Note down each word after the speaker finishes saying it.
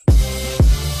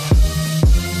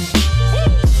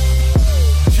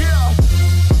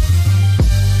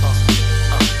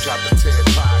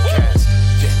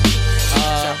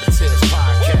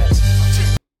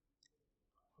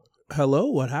hello?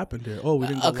 What happened there? Oh, we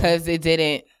didn't go because it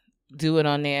didn't do it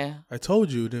on there. I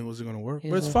told you it wasn't going to work. It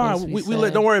But it's was fine. supposed to be We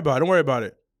said. don't worry about it. Don't worry about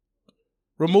it.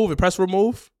 Remove it. Press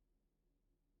remove.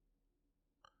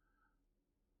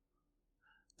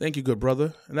 Thank you, good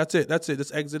brother. And that's it.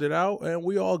 Let's exit it out, and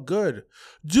we all good.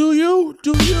 Do you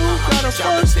got a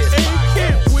first aid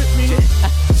kit with me? Do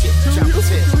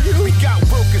you? We got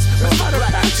workers, Mr.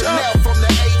 Black, Chanel from the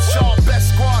HR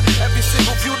best squad. Every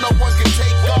single view, no one can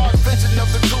take guard. Vision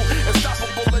of the crew,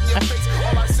 unstoppable in your face.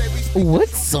 All I say, we speak. What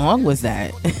song was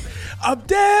that? I'm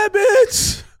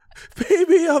damaged.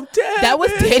 Baby, I'm damaged. That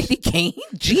was Danny Kane?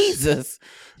 Jesus.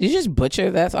 You just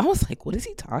butchered that. So I was like, what is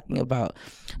he talking about?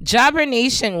 Jobber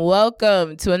Nation,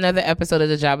 welcome to another episode of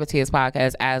the Jobber Tears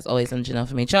podcast. As always, I'm Janelle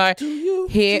from HR.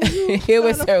 Here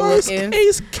with Sir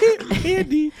Wilkins.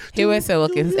 Here with Sir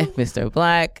Wilkins and Mr.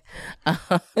 Black.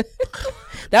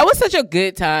 That was such a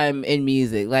good time in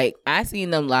music. Like, I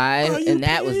seen them live, and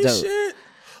that was dope.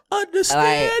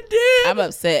 Understand Like, it. I'm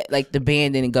upset. Like, the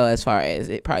band didn't go as far as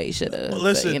it probably should have.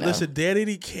 Listen,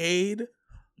 Danny Cade.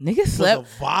 Niggas slept.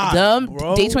 a vibe, Dumb.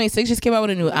 bro. Day 26 just came out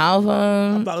with a new album.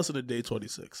 I'm not listening to Day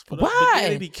 26. But Why? The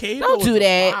Danny Cade Don't was do a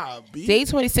that. vibe, B. Day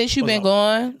 26, you What's been up?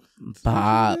 going.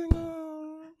 Bob.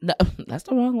 No, that's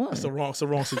the wrong one. It's the wrong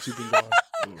since you've been gone.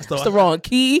 It's the wrong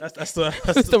key. That's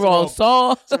It's the wrong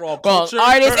song. It's the wrong Wrong culture.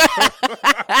 artist.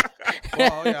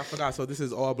 Oh yeah, I forgot. So this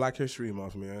is all Black History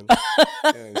Month, man.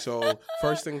 And so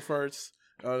first thing first,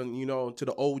 to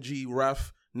the OG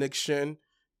ref Nick Shin.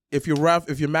 If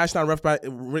you're matched on ref by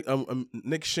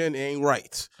Nick Shin, it ain't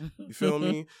right. You feel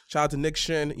me? Shout out to Nick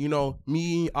Shin.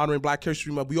 Me honoring Black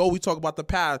History Month. We always talk about the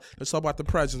past. Let's talk about the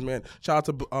present, man. Shout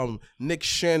out to Nick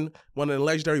Shin, one of the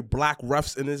legendary Black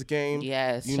refs in this game.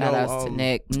 Yes, shout outs to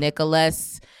Nick.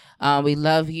 Nicholas, we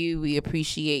love you. We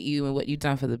appreciate you and what you've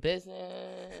done for the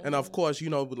business. And of course,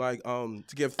 to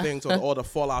give thanks to all the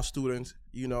Fallout students,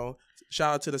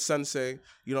 shout out to the sensei,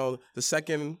 the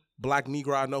second Black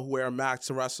Negro I know who wear a mask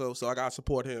to wrestle, so I gotta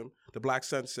support him, the Black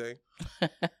Sensei.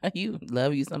 You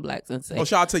love you some Black Sensei. Oh,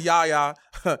 shout out to Yaya,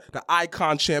 the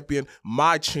icon champion,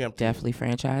 my champion. Definitely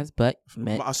franchise, but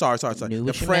Sorry. Knew The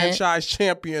what you franchise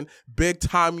champion, big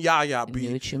time Yaya. I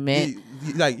knew what you meant.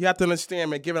 You have to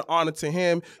understand, man, giving honor to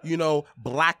him,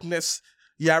 blackness.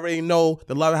 You already know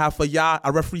the love I have for Yah. I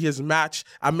referee his match.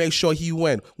 I made sure he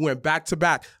win. We went back to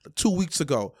back 2 weeks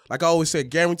ago. Like I always say,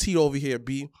 guaranteed over here,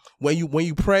 B. When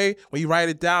you pray, when you write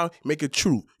it down, make it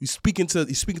true. You speak into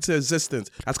existence.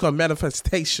 That's called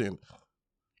manifestation.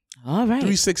 All right.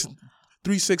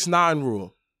 369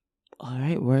 rule. All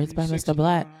right. Words by Mr.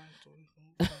 Black.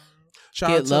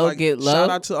 Shout Get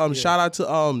low. Shout out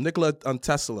to Nikola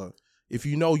Tesla. If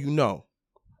you know, you know.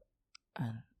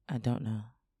 I don't know.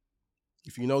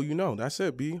 If you know, you know. That's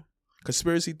it, B.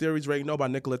 Conspiracy theories already know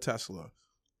about Nikola Tesla.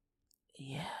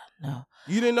 Yeah, no.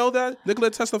 You didn't know that?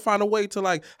 Nikola Tesla found a way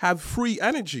to have free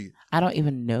energy. I don't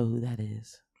even know who that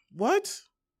is. What?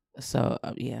 So,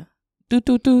 yeah. You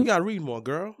gotta read more,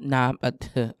 girl. Nah,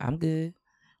 I'm good.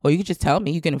 Or you can just tell me.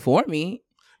 You can inform me.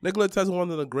 Nikola Tesla, one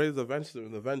of the greatest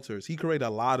inventors. He created a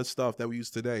lot of stuff that we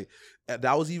use today. And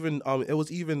that was even,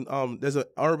 there's an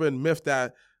urban myth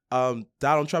that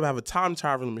Donald Trump have a time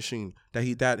traveling machine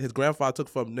that his grandfather took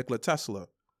from Nikola Tesla.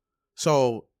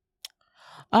 So,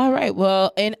 all right.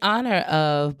 Well, in honor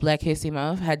of Black History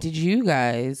Month, did you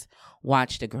guys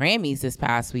watch the Grammys this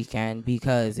past weekend?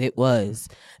 Because it was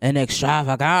an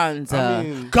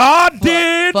extravaganza. God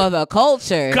did for the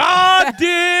culture. God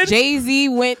did. Jay-Z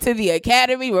went to the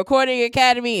recording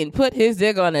academy, and put his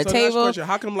dick on the table. Question,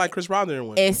 how come Chris Brown didn't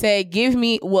win? And said, "Give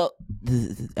me." Well,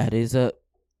 that is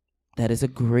a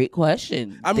great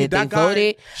question. I mean, Did that they guy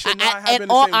voted? should not have And been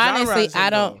the all same genre honestly, as him, I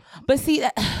don't. though. But see,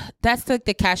 that's like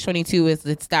the catch-22 is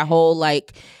it's that whole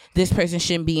this person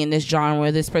shouldn't be in this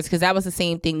genre. This person, because that was the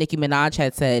same thing Nicki Minaj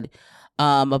had said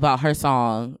about her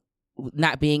song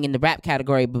not being in the rap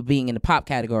category but being in the pop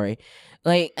category.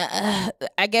 I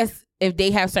guess if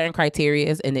they have certain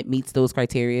criteria and it meets those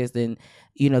criteria, then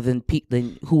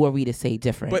then who are we to say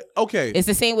different? But okay, it's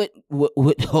the same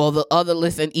with all the other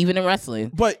listen, even in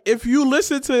wrestling. But if you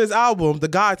listen to his album, the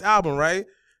God's album, right?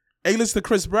 And you listen to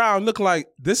Chris Brown, look like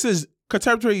this is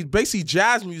contemporary, basically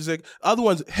jazz music. Other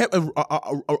ones hip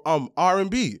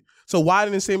R&B. So why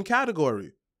in the same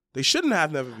category? They shouldn't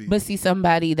have never be. But see,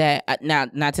 somebody that now,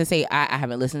 not to say I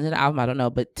haven't listened to the album, I don't know,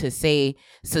 but to say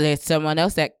so there's someone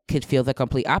else that could feel the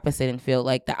complete opposite and feel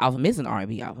like the album is an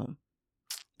R&B album.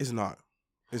 It's not.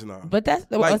 It's not. But that's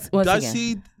once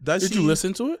again. Did you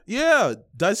listen to it? Yeah.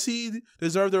 Does he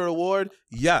deserve the reward?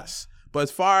 Yes. But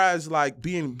as far as like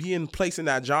being placed in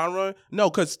that genre, no,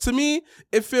 because to me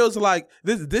it feels like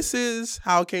this is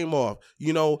how it came off.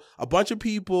 You know, a bunch of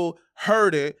people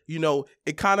heard it. You know,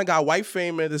 it kind of got white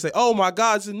famous. They say, "Oh my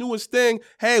God, it's the newest thing.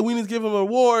 Hey, we need to give him an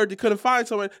award. They couldn't find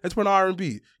someone. Let's put an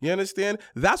R&B." You understand?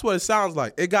 That's what it sounds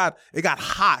like. It got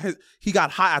hot. He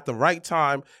got hot at the right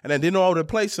time, and then didn't know how to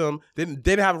place him. They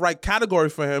didn't have the right category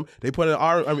for him. They put an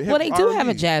Well, they do R&B. have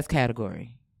a jazz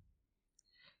category.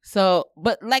 So,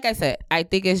 but like I said, I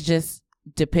think it's just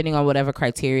depending on whatever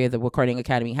criteria the Recording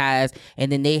Academy has,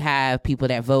 and then they have people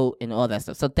that vote and all that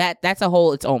stuff. So that's a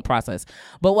whole its own process.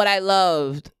 But what I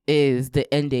loved is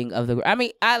the ending of the. I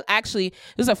mean, I actually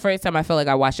this was the first time I felt like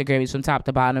I watched the Grammys from top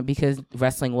to bottom because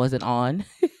wrestling wasn't on.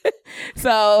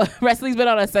 So wrestling's been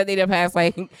on a Sunday the past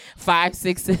like 5,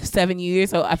 6, 7 years.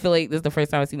 So I feel like this is the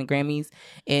first time I've seen the Grammys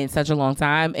in such a long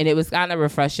time. And it was kind of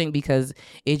refreshing because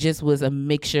it just was a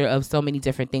mixture of so many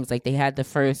different things. Like they had the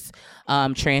first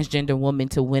transgender woman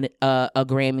to win a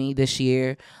Grammy this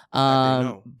year.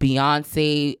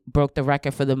 Beyonce broke the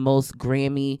record for the most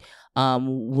Grammy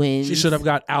wins. She should have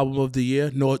got Album of the Year.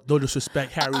 No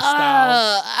disrespect, Harry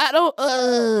Styles. I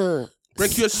don't.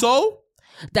 Break Your Soul?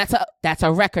 That's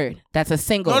a record. That's a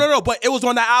single. No. But it was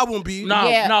on the album, B.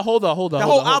 Nah, hold on. The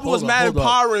whole album was mad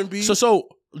empowering, B. So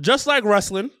just like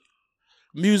wrestling,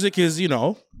 music is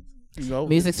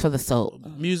Music's for the soul.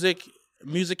 Music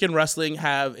and wrestling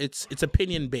have it's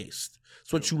opinion based.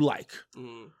 It's what you like.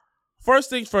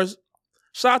 First things first.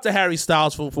 Shout out to Harry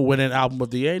Styles for winning Album of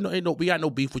the Year. We got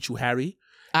no beef with you, Harry.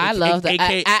 I love that.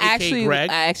 I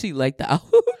actually like the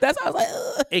album. That's how I was like,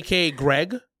 ugh. AKA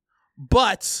Greg.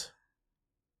 But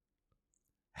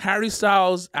Harry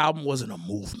Styles' album wasn't a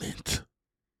movement.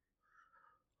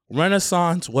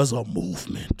 Renaissance was a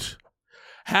movement.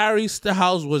 Harry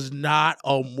Styles was not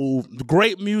a move.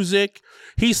 Great music.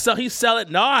 He's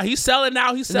selling. Nah, he's selling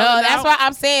now. He's selling now. No, that's why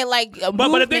I'm saying like.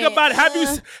 But the thing about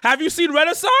it, have you seen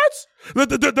Renaissance? The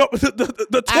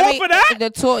tour for that. The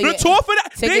tour for that.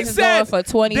 Tickets is going for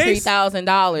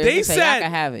 $23,000. They said I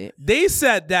can have it. They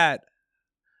said that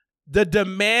the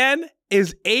demand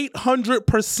is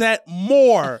 800%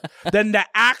 more than the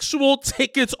actual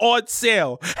tickets on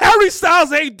sale. Harry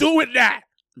Styles ain't doing that.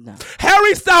 No.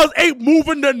 Harry Styles ain't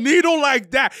moving the needle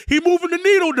like that. He moving the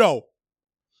needle though.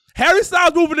 Harry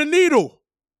Styles moving the needle.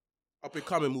 Up and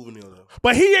coming moving the needle though.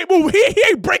 But he ain't moving. He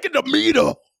ain't breaking the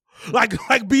meter like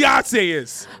Beyonce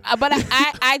is. But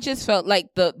I just felt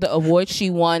like the award she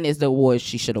won is the award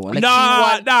she should have won.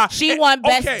 Like she won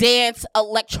Best Dance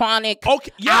Electronic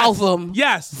Album.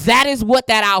 Yes. That is what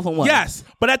that album was. Yes.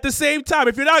 But at the same time,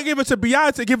 if you're not giving it to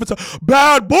Beyonce, give it to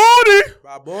Bad Bunny.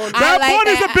 Bad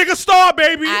Bunny's the biggest star,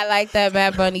 baby. I like that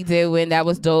Bad Bunny did win. That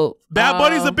was dope. Bad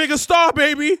Bunny's the biggest star,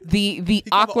 baby. The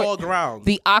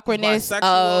awkwardness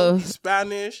of he's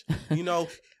Spanish,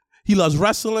 He loves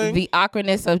wrestling. The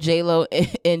awkwardness of J-Lo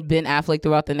and Ben Affleck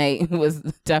throughout the night was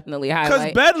definitely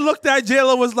highlight. Because Ben looked at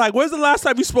J-Lo was like, when's the last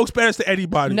time you spoke Spanish to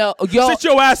anybody? No, sit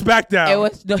your ass back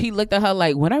down. He looked at her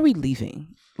like, when are we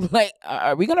leaving? Like,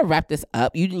 are we gonna wrap this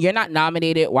up? You're not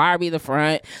nominated. Why are we the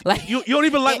front? Like, you don't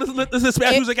even listen to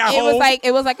Spanish music at home.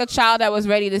 It was like a child that was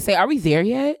ready to say, "Are we there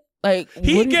yet?" Like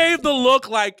he gave the look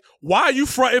like, "Why are you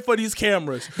fronting for these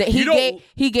cameras?"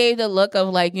 He gave the look of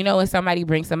like, when somebody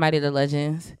brings somebody to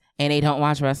Legends and they don't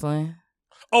watch wrestling.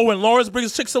 Oh, when Lawrence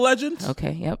brings chicks to Legends?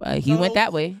 Okay, yep. He went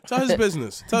that way. Tell his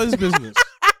business.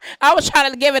 I was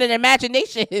trying to give it an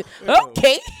imagination.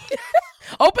 Okay.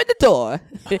 Open the door.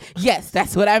 Yes,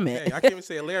 that's what I meant. Hey, I can't even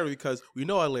say Larry because we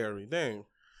know Larry. Dang.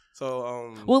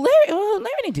 So Well, Larry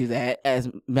didn't do that as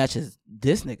much as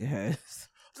this nigga has.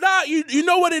 Nah, you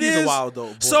know what it is. He's a wild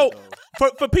though. So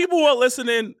for people who are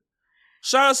listening,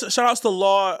 shout outs to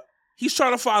Law. He's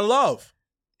trying to find love.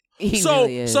 He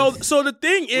really is. So the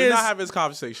thing is, we're not having this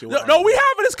conversation. No, we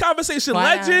having this conversation.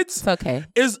 Why Legends, it's okay.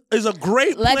 is a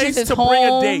great Legends place to home. bring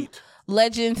a date.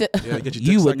 Legends, get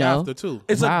you would know. After too.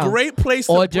 It's a great place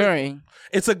or during.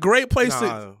 It's a great place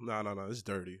No, it's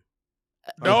dirty.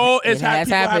 No, people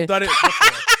have done it before.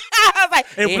 I was like,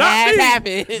 it has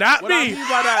happened. Not What me. I mean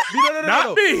by that, no.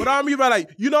 Not me. What I mean by like,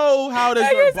 how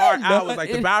there's bar hours,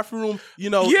 like the bathroom,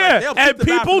 Yeah, like, and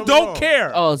people don't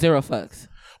care. Oh, zero fucks.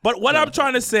 But what I'm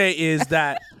trying to say is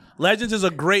that Legends is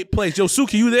a great place. Yo,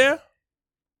 Suki, you there?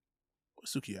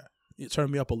 Where's Suki at? You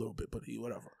turned me up a little bit, but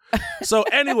whatever. So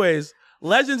anyways,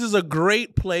 Legends is a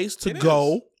great place to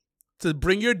go to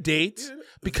bring your dates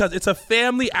because it's a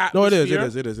family atmosphere. No,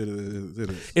 it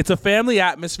is. It's a family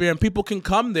atmosphere and people can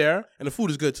come there. And the food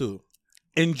is good too.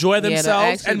 enjoy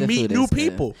themselves actually, and the meet food new is good.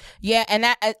 people. Yeah, and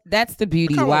that's the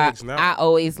beauty. kinda Why works now. I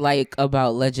always like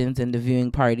about Legends and the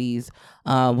viewing parties,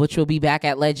 which will be back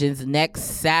at Legends next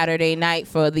Saturday night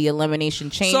for the Elimination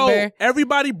Chamber. So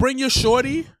everybody bring your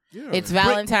shorty. It's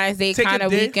Valentine's Day take a kind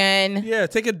of date. weekend. Yeah,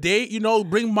 take a date.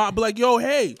 Bring mom. Be like, yo,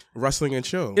 hey, Wrestling and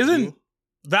chill. isn't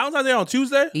Valentine's Day on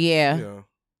Tuesday? Yeah. Yeah.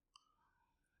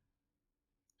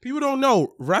 People don't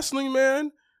know wrestling,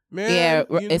 man. Yeah,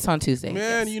 you- it's on Tuesday.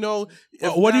 Man,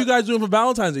 yes. What are you guys doing for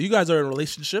Valentine's Day? You guys are in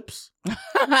relationships.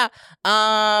 We're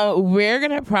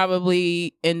gonna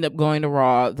probably end up going to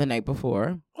Raw the night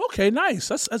before. Okay, nice.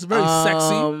 That's very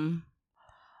sexy.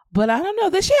 But I don't know.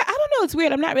 This year, I don't know. It's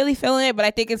weird. I'm not really feeling it, but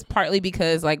I think it's partly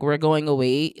because like we're going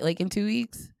away like in 2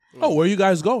 weeks. Oh, where are you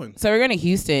guys going? So we're going to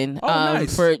Houston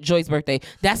nice. for Joy's birthday.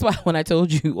 That's why when I told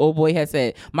you, old boy had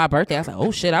said my birthday, I was like,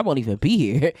 oh shit, I won't even be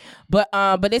here. But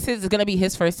this is going to be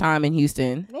his first time in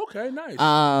Houston. Okay, nice.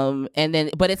 And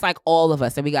then, but it's like all of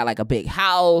us, and we got like a big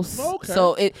house. Okay.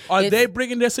 So Are they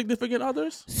bringing their significant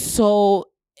others? So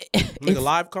Nigga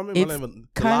live coming? My name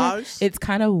is Lives? it's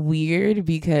kind of weird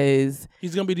because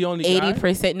He's gonna be the only guy?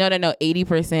 80%, no,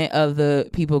 80% of the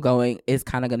people going is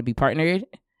kind of going to be partnered.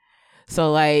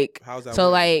 So like, How's that so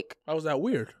weird? like, How was that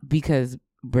weird? because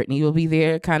Brittany will be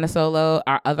there kind of solo.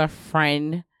 Our other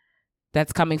friend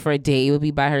that's coming for a day will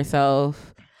be by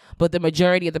herself. But the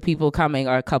majority of the people coming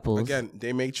are couples. Again,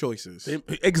 they make choices.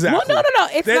 Exactly. Well, no.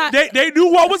 It's not. They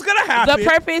knew what was gonna happen. The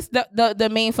purpose, the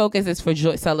main focus is for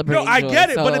joy, celebrating. No, I joy,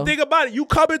 get it, but the so- thing about it, you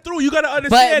coming through, you gotta But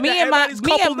understand me that and everybody's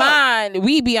me and coupled up. mine,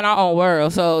 we be in our own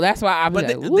world, so that's why I'm But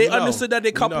like, they woo. understood that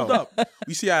they coupled up.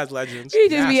 We see as legends. we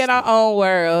just be in our own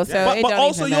world, so it But don't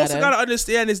also, even you also matter. gotta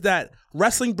understand is that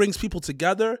wrestling brings people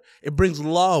together. It brings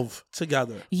love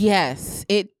together. Yes,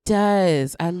 it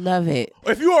does. I love it.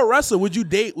 If you were a wrestler, would you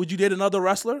date another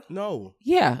wrestler? No.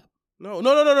 Yeah.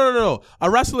 No. A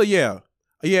wrestler, yeah.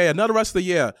 Yeah, another wrestler,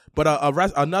 yeah. But a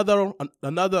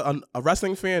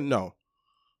wrestling fan, no.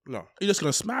 You're just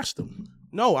gonna smash them.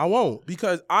 No, I won't.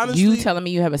 Because honestly, You telling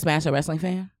me you have a smash a wrestling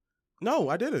fan? no,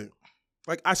 I didn't.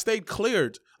 Like, I stayed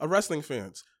cleared of wrestling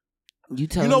fans. You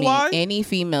telling know me why? any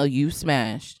female you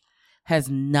smashed has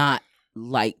not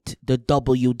liked the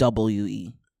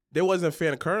WWE? They wasn't a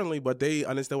fan currently, but they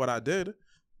understand what I did.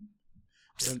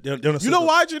 They You know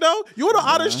why, Janelle? You want the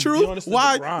honest They truth? understood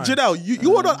Why, the grind. Janelle? You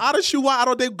want the honest truth why I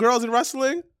don't date girls in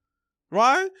wrestling?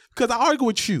 Right? Because I argue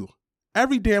with you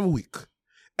every damn week.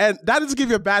 And that doesn't give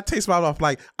you a bad taste in my mouth.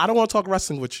 Like, I don't want to talk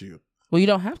wrestling with you. Well, you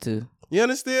don't have to. You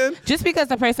understand? Just because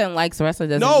the person likes wrestling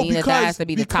doesn't No, mean because that has to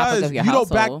be the topic of your you household.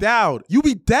 don't back down. You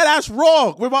be dead ass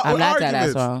wrong with my I'm with not dead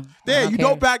arguments. ass wrong. There, I don't you care.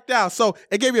 don't back down. So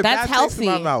it gave me a That's bad healthy. taste in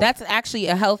my mouth. That's actually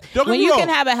a health. Don't get When me you wrong. can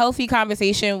have a healthy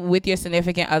conversation with your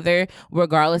significant other,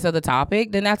 regardless of the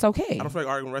topic, then that's okay. I don't feel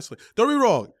like arguing wrestling. Don't be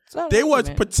wrong. It's not an There was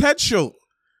argument. potential.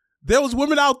 There was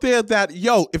women out there that,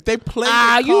 if they play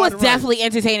You was definitely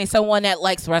entertaining someone that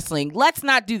likes wrestling. Let's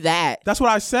not do that. That's what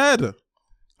I said.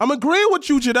 I'm agreeing with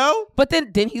you, Janelle. But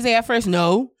then didn't he say at first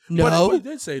no? He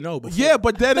did say no, but Yeah,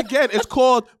 but then again, it's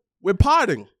called we're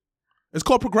potting. It's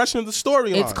called progression of the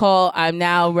storyline. It's called I'm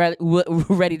now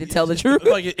ready to tell the truth.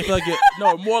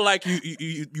 No, more like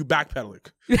you backpedaling.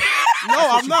 No,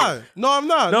 I'm not. No, I'm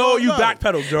not. No, I'm you not.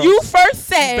 backpedal, girl. You first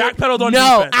said You backpedaled on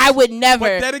no, defense. I would never.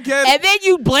 But then again- and then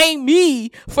you blame me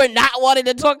for not wanting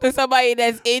to talk to somebody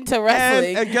that's into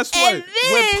wrestling. And guess what? And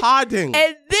We're podding.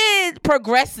 And then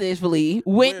progressively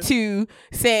went to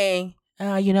saying,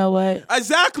 you know what?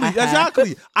 Exactly.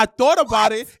 I thought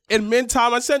about it in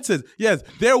mid-time and senses. Yes,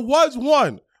 there was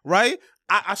one, right?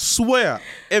 I swear.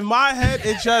 In my head,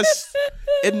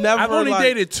 it never. I've only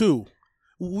dated 2.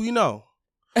 We know.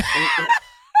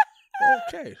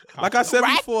 Okay. Like I said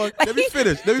Right? before, let me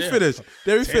finish.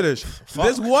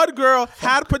 This one girl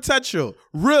had potential.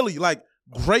 Really, like,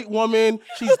 great woman.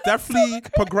 She's definitely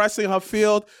progressing her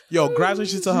field.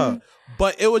 Congratulations to her.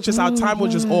 But it was just, our time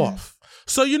was just off.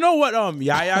 So you know what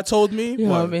Yaya told me?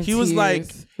 Yo, I'm in He was like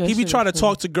tears. he be That's trying to so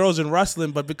talk to girls in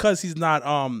wrestling, but because he's not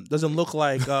doesn't look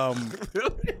like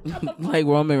Like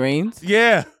Roman Reigns?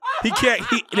 yeah, he can't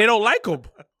they don't like him.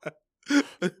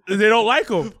 They don't like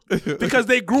him because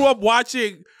they grew up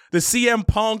watching the CM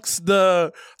Punks,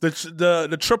 the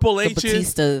Triple H's,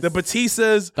 Batistas. the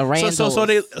Batistas, The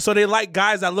Randalls. so they like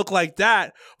guys that look like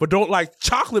that, but don't like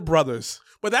Chocolate Brothers.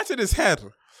 But that's in his head.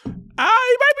 He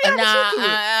might be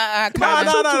having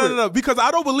truth to it. No. Because I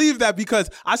don't believe that, because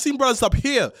I seen brothers up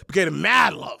here getting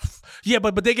mad love. Yeah,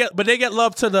 but they get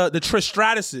love to the Trish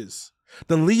Stratuses,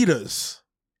 the leaders,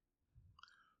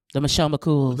 The Michelle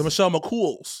McCools. the Michelle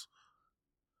McCools.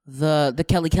 The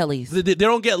Kelly Kellys. They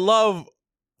don't get love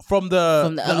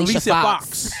Alicia Alicia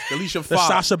Fox. Fox. Alicia The Fox.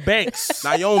 Sasha Banks.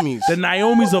 Naomi's. The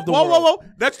Naomis of the world. Whoa.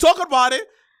 Let's talk about it.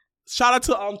 Shout out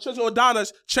to Chisel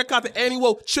Adonis. Check out the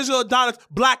annual Chisel Adonis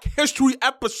Black History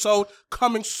episode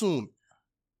coming soon.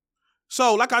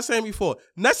 So, like I was saying before,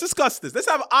 let's discuss this. Let's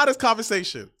have an honest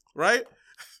conversation, right?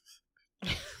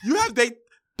 You have the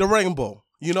rainbow,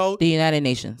 you know? The United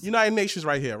Nations. United Nations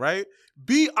right here, right?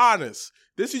 Be honest.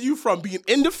 This is you from being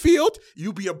in the field.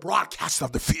 You be a broadcaster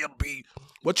of the field, B.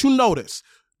 What you notice?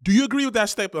 Do you agree with that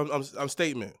statement?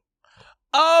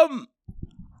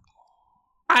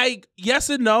 Yes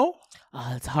and no.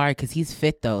 Oh, it's hard because he's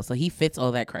fit though, so he fits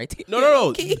all that criteria. No.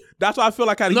 Okay. That's why I feel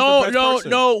like he's the best person.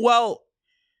 No. Well,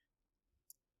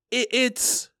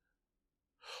 it's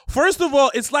first of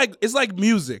all, it's like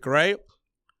music, right?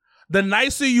 The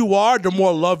nicer you are, the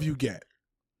more love you get,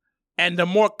 and the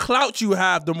more clout you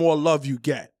have, the more love you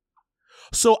get.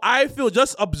 So I feel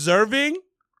just observing,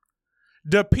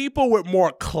 the people with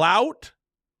more clout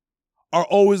are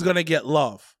always gonna get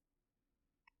love,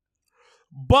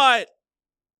 but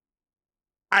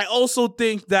I also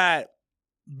think that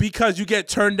because you get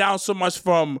turned down so much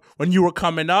from when you were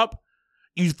coming up,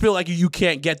 you feel like you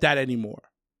can't get that anymore.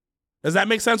 Does that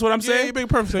make sense what I'm saying? Yeah,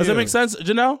 perfect. Does that make sense,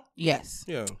 Janelle? Yes.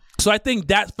 Yeah. So I think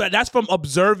that's from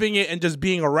observing it and just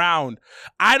being around.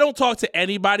 I don't talk to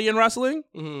anybody in wrestling.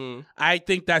 Mm-hmm. I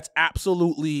think that's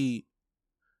absolutely...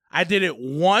 I did it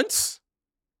once,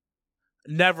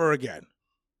 never again.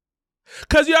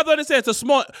 Because you have to understand, it's a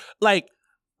small... Like,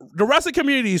 the wrestling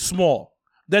community is small.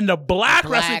 Then the black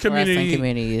wrestling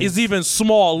community is even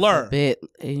smaller. A bit.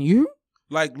 And you?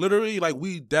 Like literally, like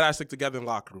we dead-ass stick together in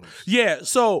locker rooms. Yeah,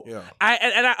 so Yeah.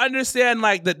 I understand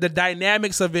like the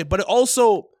dynamics of it, but it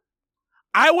also,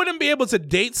 I wouldn't be able to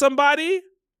date somebody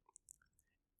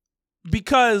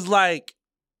because like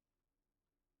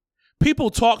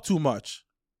people talk too much.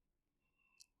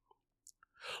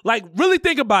 Like really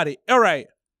think about it. All right.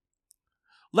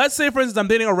 Let's say, for instance, I'm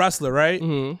dating a wrestler, right?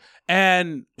 Mm-hmm.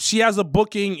 And she has a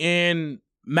booking in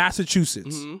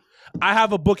Massachusetts. Mm-hmm. I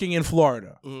have a booking in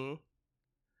Florida. Mm-hmm.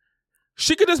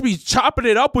 She could just be chopping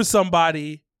it up with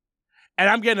somebody, and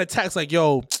I'm getting a text like,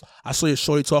 yo, I saw your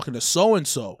shorty talking to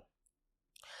so-and-so.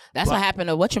 That's what happened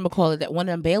to whatchamacallit, that one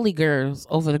of them Bailey girls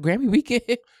over the Grammy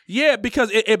weekend. Yeah, because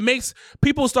it makes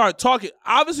people start talking.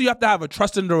 Obviously, you have to have a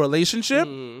trust in the relationship,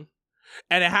 Mm-hmm.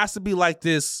 and it has to be like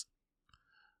this,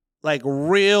 like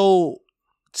real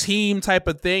team type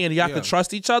of thing, and you have to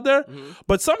trust each other. Mm-hmm.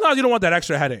 But sometimes you don't want that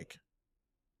extra headache.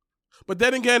 But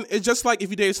then again, it's just like if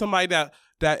you date somebody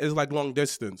that is like long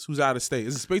distance, who's out of state.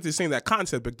 It's basically saying that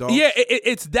concept, big dog. Yeah,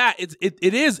 it's that.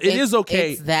 It is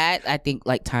okay. It's that, I think,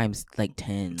 like times like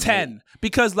 10. 10.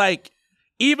 Because like,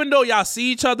 even though y'all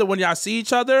see each other, when y'all see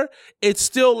each other, it's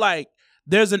still like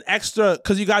there's an extra,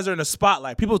 because you guys are in the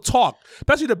spotlight. People talk,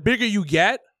 especially the bigger you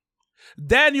get.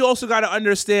 Then you also got to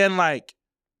understand, like,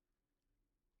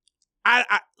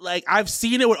 I've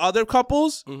seen it with other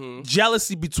couples,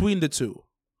 jealousy between the two.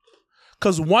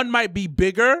 Because one might be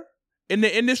bigger in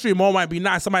the industry, more might be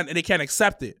not. Somebody, and they can't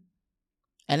accept it.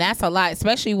 And that's a lot,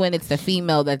 especially when it's the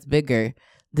female that's bigger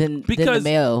than the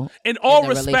male. In all the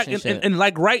respect, and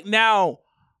like right now,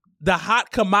 the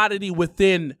hot commodity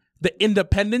within the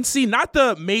independent scene, not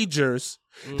the majors,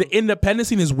 the independent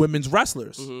scene is women's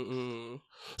wrestlers. Mm-hmm.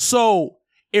 So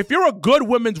if you're a good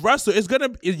women's wrestler,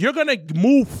 you're gonna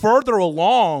move further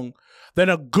along than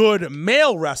a good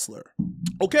male wrestler.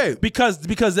 Okay. Because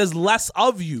there's less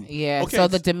of you. Yeah, Okay. so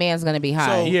the demand's going to be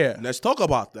high. So Yeah. let's talk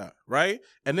about that, right?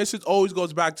 And this always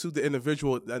goes back to the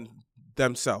individual and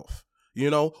themselves. You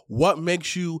know, what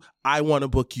makes you, I want to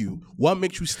book you? What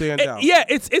makes you stand out? Yeah,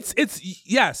 it's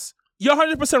yes. You're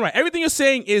 100% right. Everything you're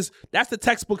saying that's the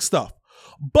textbook stuff.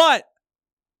 But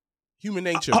Human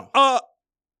nature.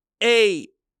 A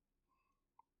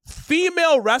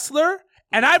female wrestler,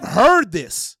 and I've heard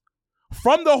this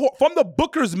from the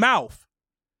booker's mouth,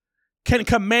 can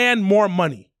command more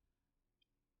money.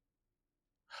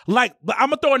 Like, I'm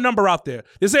gonna throw a number out there.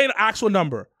 This ain't an actual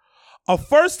number. A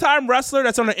first-time wrestler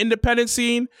that's on an independent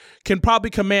scene can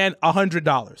probably command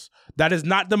 $100. That is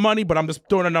not the money, but I'm just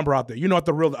throwing a number out there. You know what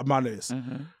the real amount is.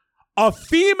 Mm-hmm. A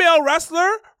female wrestler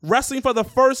wrestling for the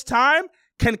first time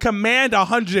can command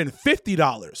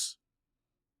 $150.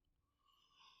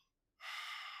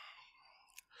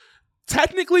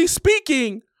 Technically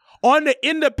speaking, on the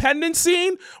independent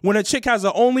scene, when a chick has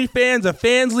an OnlyFans, a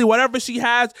Fansly, whatever she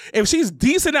has, if she's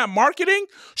decent at marketing,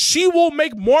 she will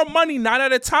make more money 9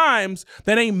 out of times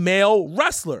than a male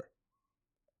wrestler.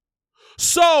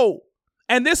 So,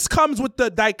 and this comes with the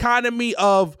dichotomy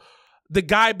of the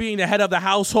guy being the head of the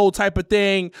household type of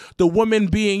thing, the woman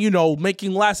being,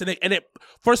 making less. And it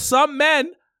for some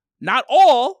men, not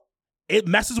all, it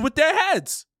messes with their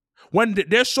heads. When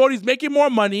their shorties making more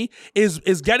money, is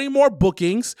getting more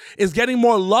bookings, is getting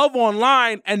more love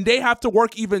online, and they have to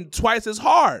work even twice as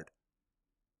hard.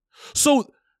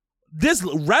 So this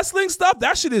wrestling stuff,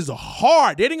 that shit is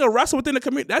hard. Dating a wrestler within the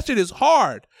community, that shit is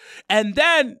hard. And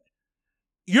then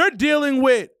you're dealing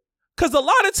with, because a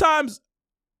lot of times,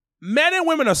 men and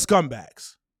women are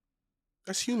scumbags.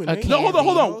 That's human. Okay. No,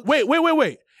 hold on. Wait.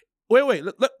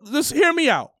 Let's hear me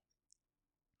out.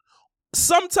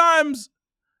 Sometimes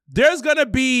there's going to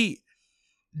be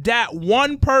that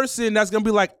one person that's going to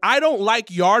be like, I don't like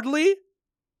Yardley.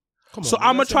 Come on, So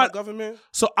I'm going to try government.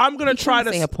 So I'm going to try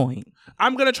to say a point.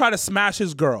 I'm going to try to smash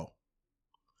his girl.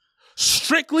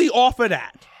 Strictly off of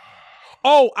that.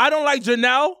 Oh, I don't like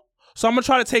Janelle, so I'm going to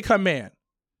try to take her man.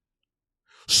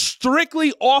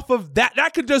 Strictly off of that.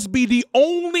 That could just be the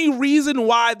only reason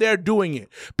why they're doing it.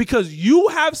 Because you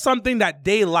have something that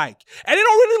they like. And they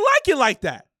don't really like it like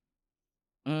that.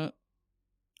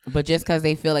 But just because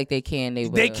they feel like they can, they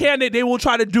will. They will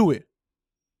try to do it.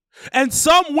 And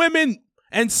some women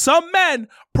and some men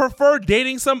prefer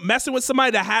messing with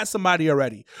somebody that has somebody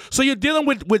already. So you're dealing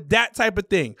with that type of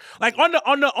thing. Like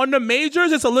on the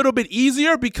majors, it's a little bit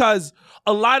easier because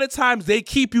a lot of times they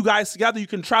keep you guys together. You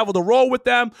can travel the road with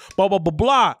them, blah, blah, blah,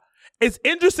 blah. It's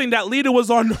interesting that Lita was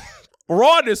on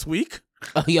Raw this week.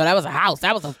 Oh, yo, that was a house.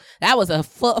 That was a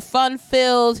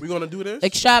fun-filled We gonna do this?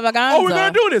 extravaganza. Oh, we're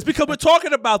going to do this because we're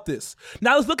talking about this.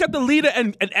 Now let's look at the Lita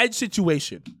and Edge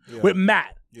situation with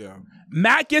Matt. Yeah.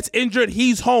 Matt gets injured.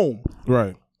 He's home.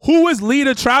 Right. Who is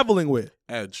Lita traveling with?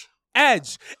 Edge.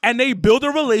 And they build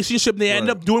a relationship and they end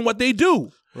up doing what they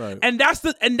do. Right. And those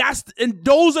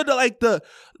are the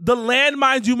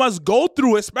landmines you must go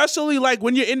through, especially like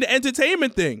when you're in the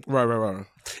entertainment thing. Right.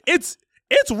 It's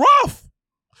rough.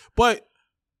 But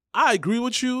I agree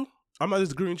with you. I'm not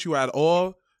disagreeing with you at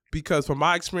all because from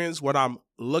my experience, what I'm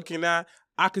looking at,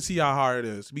 I can see how hard it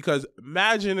is. Because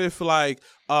imagine if like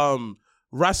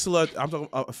wrestler, I'm talking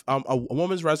a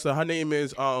woman's wrestler. Her name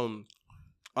is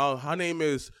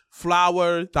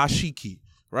Flower Dashiki,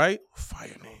 right?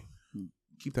 Fire name.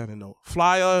 Keep that in note.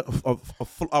 Fire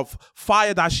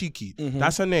Dashiki. Mm-hmm.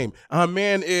 That's her name. Her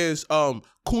man is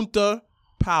Kunta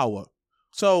Power.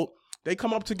 So they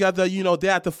come up together, you know, they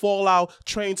have to fall out,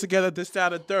 train together, this,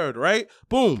 that, and third, right?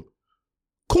 Boom.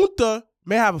 Kunta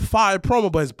may have a fire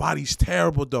promo, but his body's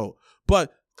terrible though.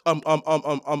 But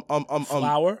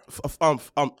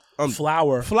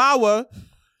Flower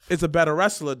is a better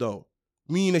wrestler though,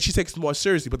 meaning that she takes it more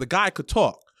seriously. But the guy could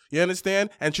talk. You understand?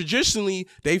 And traditionally,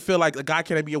 they feel like a guy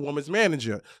can't be a woman's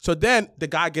manager. So then the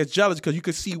guy gets jealous because you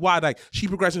can see why, like, she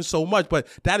progressing so much, but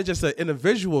that is just an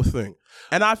individual thing.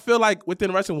 And I feel like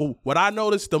within wrestling, what I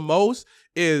noticed the most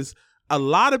is a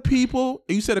lot of people,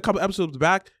 you said a couple episodes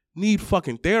back, need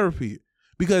fucking therapy.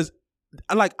 Because,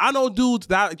 like, I know dudes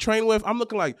that I train with, I'm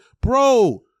looking like,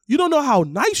 bro, you don't know how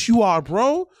nice you are,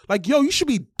 bro. Like, yo, you should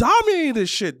be dominating this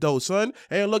shit, though, son.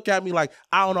 And look at me like,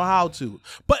 I don't know how to.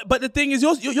 But the thing is,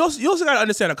 you also got to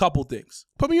understand a couple things.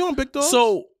 Put me on, big dog.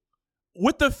 So,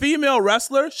 with the female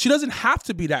wrestler, she doesn't have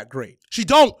to be that great. She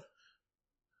don't.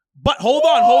 But hold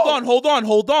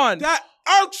on. That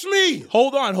irks me.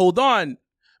 Hold on.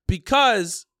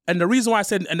 Because, and the reason why I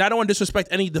said, and I don't want to disrespect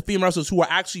any of the female wrestlers who are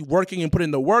actually working and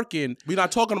putting the work in. We're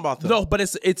not talking about that. No, but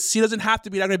she doesn't have to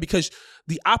be that great because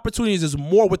the opportunities is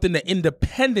more within the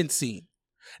independent scene.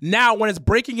 Now, when it's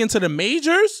breaking into the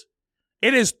majors,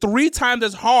 it is 3 times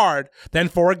as hard than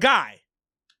for a guy.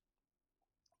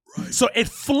 Right. So it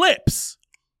flips.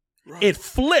 Right. It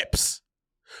flips.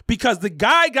 Because the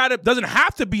guy doesn't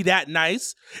have to be that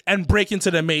nice and break into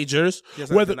the majors. He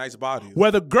has a nice body. Where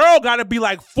the girl got to be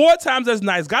like 4 times as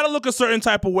nice, got to look a certain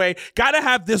type of way, got to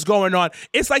have this going on.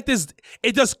 It's like this,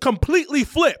 it just completely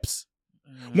flips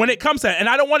when it comes to that. And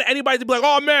I don't want anybody to be like,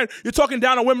 oh man, you're talking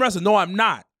down on women wrestling. No, I'm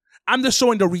not. I'm just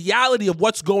showing the reality of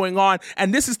what's going on.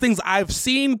 And this is things I've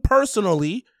seen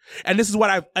personally. And this is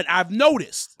what I've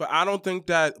noticed. But I don't think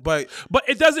that. But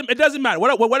it doesn't matter.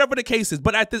 Whatever the case is.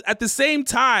 But at the same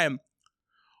time,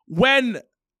 when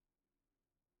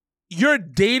you're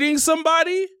dating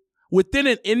somebody within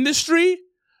an industry,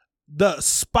 the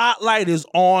spotlight is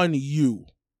on you,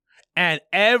 and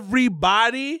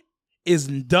everybody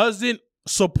doesn't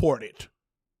support it.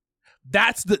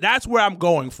 That's where I'm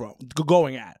going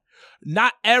at.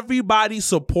 Not everybody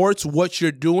supports what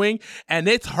you're doing, and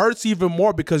it hurts even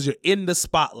more because you're in the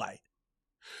spotlight.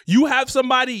 You have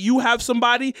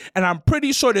somebody, and I'm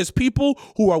pretty sure there's people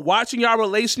who are watching your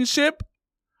relationship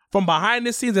from behind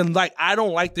the scenes and like, I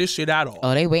don't like this shit at all.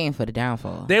 Oh, they waiting for the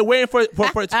downfall. They're waiting for it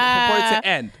to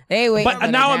end. They waiting. But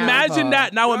now imagine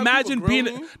that. Now Yeah, imagine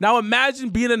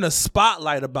people being in the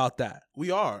spotlight about that.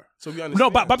 We are. So we understand. No,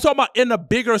 but I'm talking about in a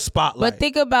bigger spotlight. But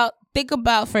think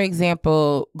about, for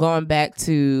example, going back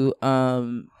to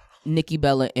Nikki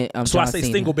Bella and so John I say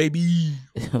Cena. single baby.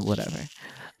 Whatever.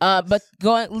 But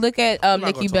look at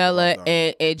Nikki Bella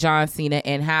and John Cena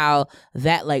and how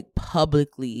that like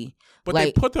publicly. But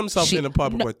like, they put themselves in the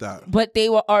public with that. But they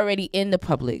were already in the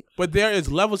public. But there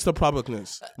is levels to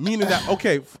publicness, meaning that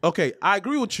okay, I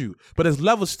agree with you, but there's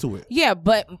levels to it. Yeah,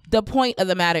 but the point of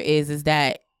the matter is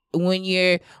that when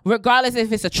you're, regardless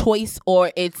if it's a choice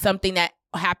or it's something that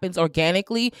happens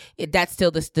organically, that's still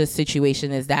the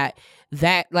situation. Is that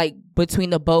like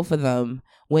between the both of them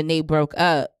when they broke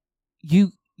up,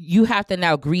 you have to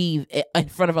now grieve in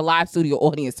front of a live studio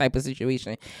audience type of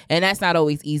situation, and that's not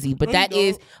always easy. But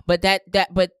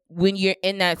but when you're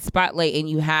in that spotlight and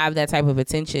you have that type of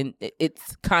attention,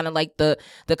 it's kind of like the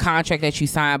contract that you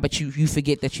signed, but you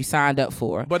forget that you signed up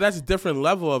for. But that's a different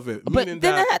level of it. But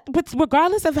but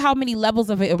regardless of how many levels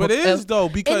of it, but it is though,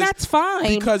 because and that's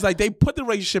fine because like they put the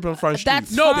relationship in front of you.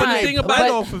 That's No, fine, but the thing about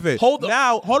But off of it. Hold on.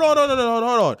 Now, hold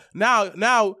on.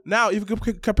 Now, if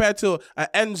you compare to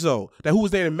Enzo, who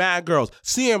was dating mad girls,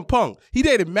 CM Punk, he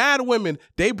dated mad women.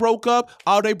 They broke up.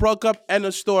 They broke up. End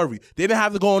of story. They didn't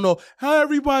have to go on no, hi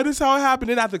everybody, this is how it happened.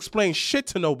 They didn't have to explain shit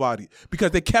to nobody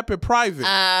because they kept it private.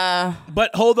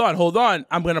 But hold on.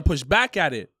 I'm gonna push back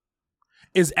at it.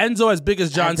 Is Enzo as big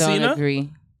as John Cena? I don't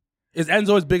agree. Is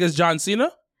Enzo as big as John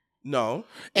Cena? No.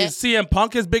 Is CM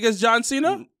Punk as big as John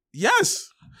Cena? Yes.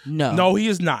 No, he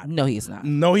is not. No, he is not.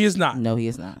 No, he is not. No, he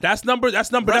is not. That's number.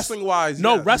 Wrestling wise.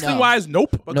 No, yes. wrestling wise,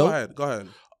 nope. But Nope. go ahead.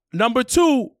 Number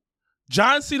 2,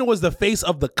 John Cena was the face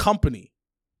of the company.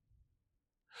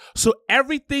 So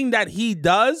everything that he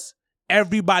does,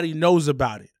 everybody knows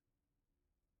about it.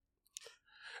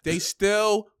 They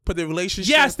still put the relationship.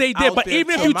 Yes, they did. out But there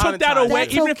even if to you took that monetize away,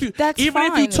 it. That's even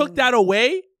if you took fine. that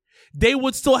away, they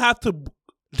would still have to.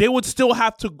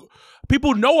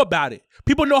 People know about it.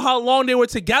 People know how long they were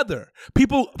together.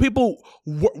 People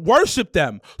worship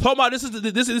them. Talking about this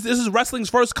is wrestling's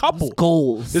first couple.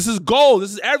 Goals. This is gold.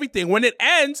 This is everything. When it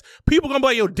ends, people gonna be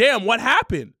like, "Yo, damn, what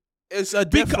happened?" It's a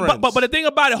difference. But the thing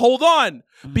about it, hold on,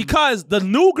 because the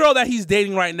new girl that he's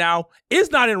dating right now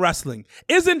is not in wrestling,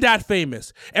 isn't that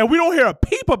famous, and we don't hear a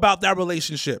peep about that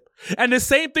relationship. And the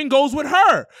same thing goes with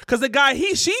her, because the guy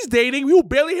she's dating, you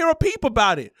barely hear a peep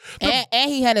about it. And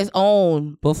he had his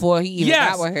own before he even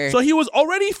got with her. So he was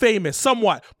already famous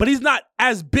somewhat, but he's not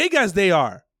as big as they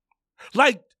are.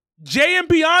 Like Jay and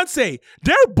Beyonce,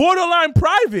 they're borderline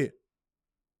private.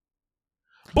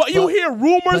 But you hear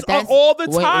rumors all the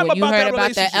time when you about heard that about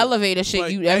relationship. that elevator shit.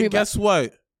 But- Everybody. and guess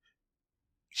what?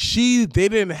 They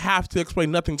didn't have to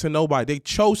explain nothing to nobody. They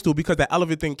chose to because the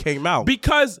elevator thing came out.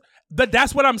 Because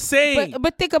that's what I'm saying.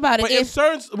 But think about it. But in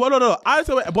certain, no. I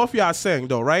understand what both of y'all are saying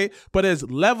though, right? But there's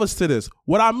levels to this.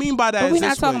 What I mean by that But is we're not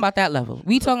this talking way. about that level.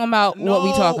 We talking about what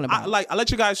we talking about. I let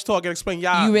you guys talk and explain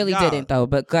y'all. You really y'all. didn't though.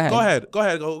 But go ahead. Go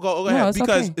ahead. Go No, ahead. it's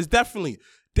Because okay. it's definitely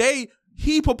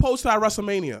he proposed to at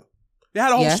WrestleMania. They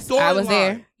had a whole Yes, storyline. I was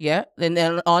there. Yeah, and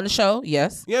then on the show,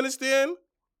 yes. You understand?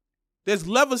 There's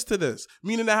levels to this,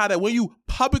 meaning that when you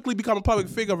publicly become a public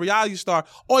figure, a reality star,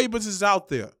 all your business is out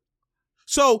there.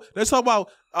 So let's talk about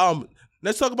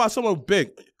someone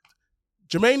big,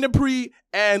 Jermaine Dupri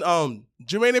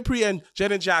and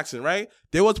Janet Jackson, right?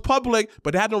 They was public,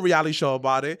 but they had no reality show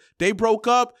about it. They broke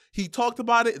up. He talked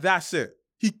about it. That's it.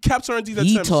 He kept certain things to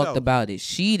He himself. talked about it.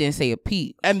 She didn't say a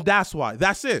peep. And that's why.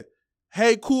 That's it.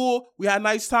 Hey, cool. We had a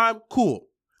nice time. Cool.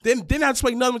 Then didn't have to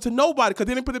explain nothing to nobody because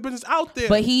they didn't put the business out there.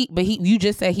 But you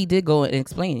just said he did go and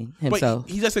explain himself.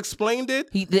 But he just explained it.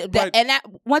 At But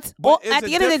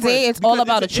the end of the day, it's all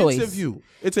about a choice.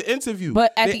 It's an interview.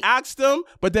 But they asked him,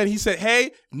 but then he said,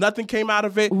 "Hey, nothing came out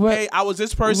of it. Hey, I was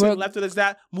this person, left it as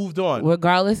that, moved on."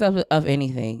 Regardless of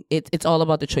anything, it's all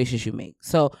about the choices you make.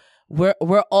 So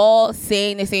we're all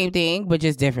saying the same thing, but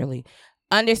just differently.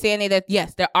 Understanding that,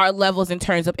 yes, there are levels in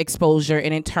terms of exposure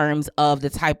and in terms of the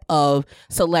type of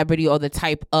celebrity or the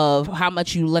type of how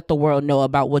much you let the world know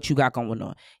about what you got going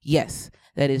on. Yes,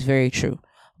 that is very true.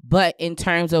 But in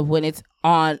terms of when it's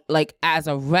on, like, as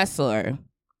a wrestler,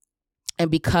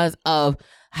 and because of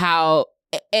how,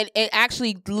 and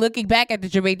actually looking back at the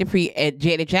Jermaine Dupri and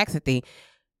Janet Jackson thing,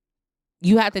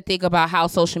 you have to think about how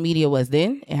social media was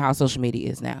then and how social media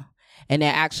is now. And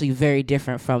they're actually very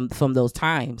different from those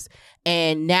times.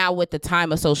 And now with the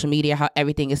time of social media, how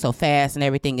everything is so fast and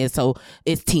everything is so,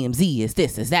 it's TMZ, is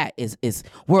this, is that, is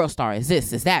World Star, is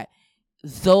this, is that.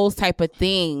 those type of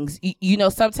things, you know,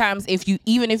 sometimes if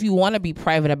you want to be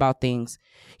private about things,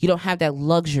 you don't have that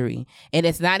luxury. And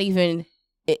it's not even,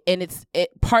 and it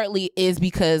partly is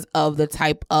because of the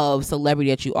type of celebrity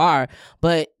that you are,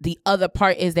 but the other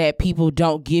part is that people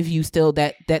don't give you still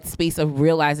that space of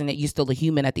realizing that you're still a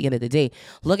human at the end of the day.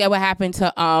 Look at what happened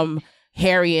to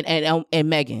Harry and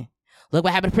Meghan. Look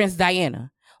what happened to Princess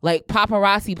Diana. Like,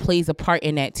 paparazzi plays a part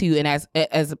in that too. And as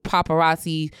a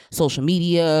paparazzi, social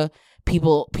media,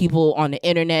 people on the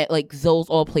internet, like, those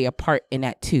all play a part in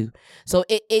that too. So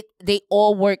they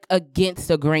all work against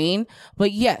the grain.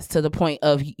 But yes, to the point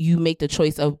of you make the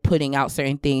choice of putting out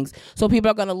certain things. So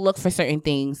people are going to look for certain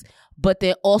things, but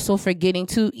they're also forgetting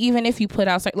to, even if you put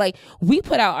out certain, like, we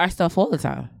put out our stuff all the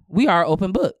time. We are an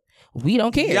open book. We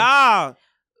don't care. Y'all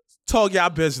told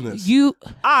y'all business.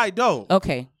 I don't.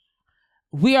 Okay.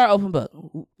 We are open book.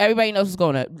 Everybody knows what's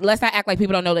going on. Let's not act like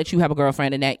people don't know that you have a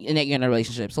girlfriend and that you're in a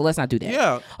relationship. So let's not do that.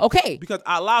 Yeah. Okay. Because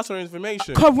I lost her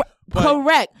information.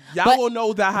 Correct. Y'all will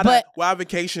know that how to go on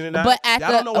vacation and that. But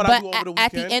y'all don't know what I do over the weekend.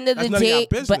 At the end of the day,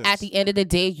 but at the end of the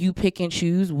day, you pick and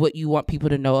choose what you want people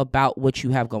to know about what you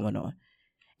have going on,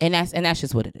 and that's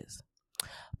just what it is.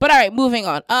 But all right, moving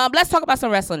on. Let's talk about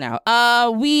some wrestling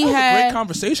now. We had a great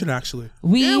conversation actually.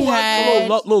 We had a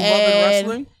little love and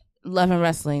wrestling. Love and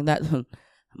wrestling. That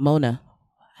Mona,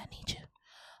 I need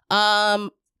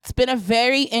you. It's been a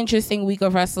very interesting week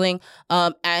of wrestling.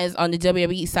 As on the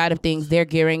WWE side of things, they're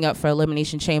gearing up for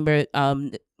Elimination Chamber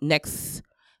next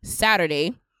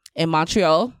Saturday in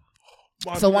Montreal.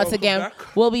 So once again,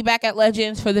 we'll be back at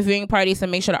Legends for the viewing party. So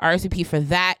make sure to RSVP for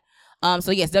that.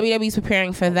 So yes, WWE's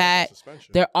preparing for that.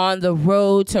 They're on the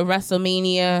road to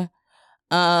WrestleMania.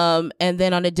 And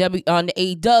then on the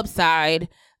AEW side,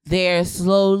 they're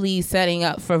slowly setting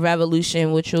up for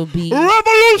Revolution, which will be March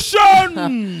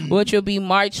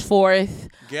 4th.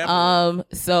 Gambling.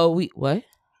 So what?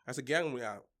 That's a gambling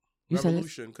app.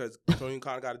 Revolution, because Tony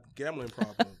Khan got a gambling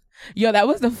problem. Yo, that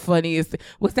was the funniest.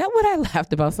 Was that what I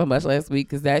laughed about so much last week?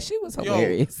 Because that shit was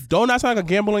hilarious. Don't that sound like a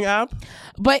gambling app?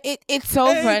 But it's so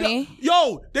funny.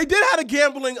 They did have a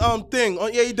gambling thing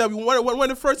on AEW, one of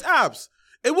the first apps.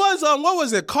 It was what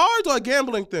was it? Cards or a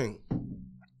gambling thing?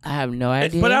 I have no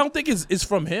idea. But I don't think it's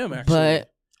from him, actually.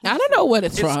 But I don't know what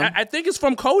it's from. I think it's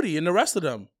from Cody and the rest of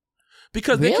them.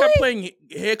 Because they kept playing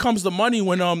Here Comes the Money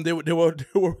when they were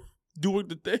doing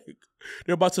the thing.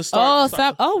 They're about to start.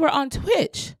 We're on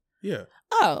Twitch. Yeah.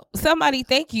 Oh, somebody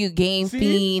thank you, Game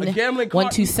Fiend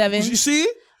 127. You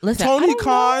see? Listen, Tony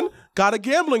Khan got a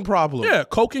gambling problem. Yeah,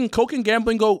 coke and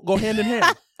gambling go hand in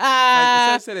hand.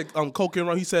 Like he said coke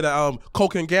and he said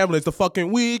coke and gambling is the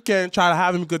fucking weekend. Try to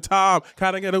have him a good time.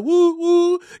 Kind of get a woo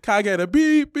woo. Kind of get a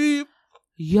beep beep.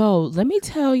 Yo, let me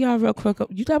tell y'all real quick.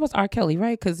 That was R. Kelly,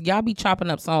 right? Because y'all be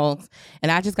chopping up songs,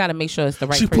 and I just got to make sure it's the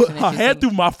right she person. She put her head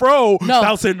through my fro. No.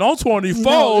 Bouncing on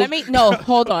 24.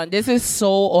 Hold on. This is so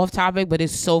off topic, but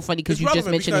it's so funny because you just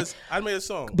mentioned it. I made a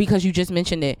song. Because you just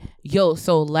mentioned it. Yo,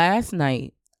 so last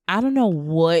night, I don't know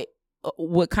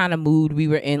what kind of mood we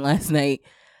were in last night,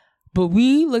 but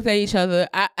we looked at each other.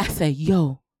 I said,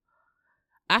 yo,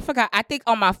 I forgot. I think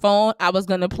on my phone, I was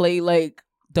going to play like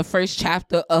the first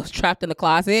chapter of Trapped in the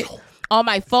Closet on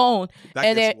my phone.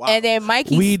 And then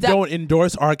Mikey We don't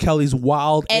endorse R. Kelly's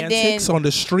wild antics on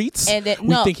the streets.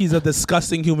 We think he's a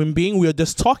disgusting human being. We are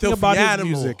just talking about his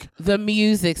music. The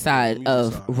music side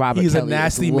of Robert Kelly. He's a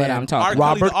nasty man. I'm talking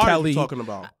Robert Kelly. Talking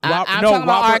about. I'm talking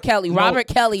about R. Kelly. Robert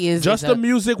Kelly is just the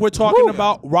music we're talking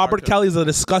about. Robert Kelly is a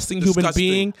disgusting human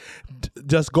being.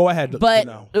 Just go ahead. But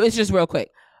it's just real quick.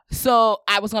 So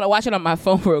I was going to watch it on my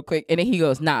phone real quick. And then he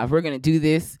goes, nah, if we're going to do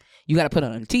this, you got to put it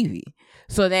on the TV.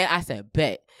 So then I said,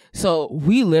 bet. So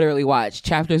we literally watched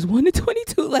chapters 1 to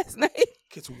 22 last night. It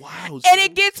gets wild. And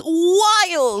it gets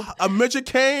wild. A midget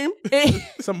came.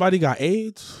 Somebody got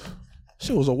AIDS.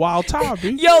 Shit was a wild time,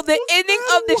 dude. Yo, the ending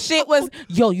of the shit was,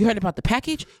 yo, you heard about the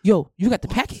package? Yo, you got the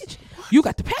package? You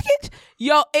got the package?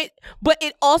 Yo, but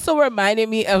it also reminded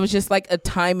me of just like a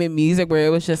time in music where it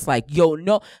was just like, yo,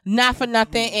 no, not for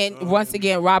nothing. And once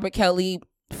again, Robert Kelly,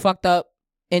 fucked up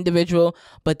individual,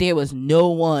 but there was no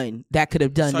one that could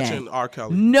have done that. R.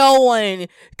 Kelly. No one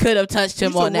could have touched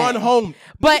him on that. Run home.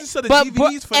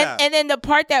 And then the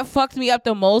part that fucked me up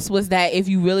the most was that if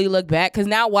you really look back, because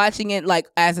now watching it like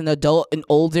as an adult and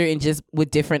older and just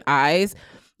with different eyes,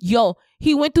 yo,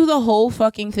 he went through the whole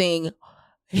fucking thing,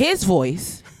 his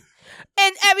voice,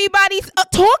 and everybody's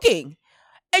talking.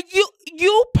 And you And he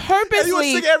was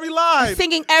purposely singing every line.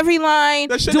 singing every line,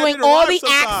 That shit doing didn't all rhyme the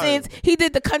sometimes. accents. He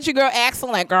did the country girl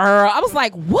accent like girl. I was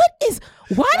like, why did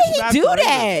That's he do crazy.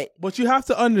 that? But you have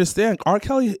to understand, R.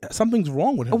 Kelly, something's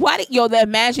wrong with him. The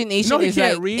imagination No, he is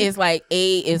can't like read. is like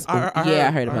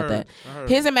I heard about that. I heard.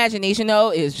 His imagination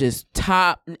though is just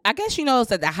top. I guess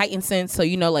it's like the heightened sense. So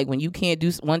like when you can't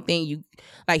do one thing, you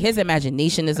like his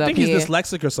imagination is I up think here, he's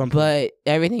dyslexic or something. but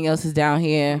everything else is down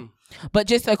here. But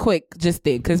just a quick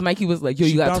thing, because Mikey was like, "Yo,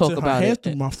 you gotta talk about it."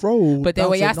 Through my fro, But then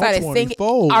when y'all started singing,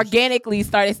 organically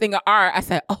started singing R, I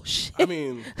said, "Oh shit!" I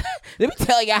mean, Let me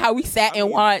tell y'all how we sat and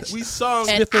watched we sung.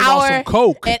 an Sniffing on some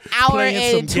coke, an hour playing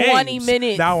and some 20 games.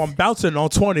 minutes. Now I'm bouncing on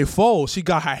 24. She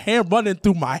got her hand running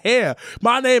through my hair.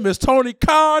 My name is Tony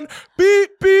Khan. Beep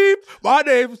beep. My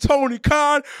name is Tony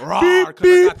Khan. Raw, Beep 'cause I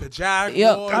beep. got the Jag.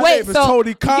 Yo, boy. My wait, name is so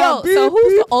Tony Khan. so Beep,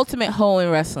 who's beep. the ultimate hoe in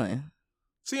wrestling?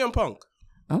 CM Punk.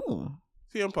 Oh,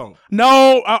 CM Punk.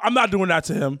 No, I'm not doing that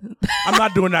to him. I'm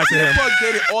not doing that to CM him. Punk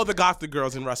dated all the gothic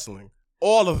girls in wrestling.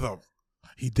 All of them.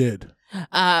 He did.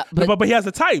 but But he has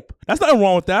a type. That's nothing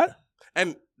wrong with that.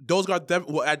 And those guys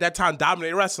at that time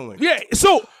dominated wrestling. Yeah.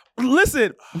 So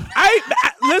listen,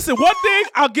 listen. One thing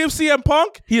I'll give CM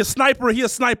Punk: he a sniper. He a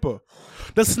sniper.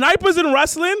 The snipers in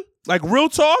wrestling, like real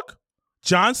talk,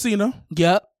 John Cena,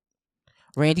 yep,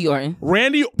 Randy Orton,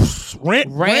 Randall,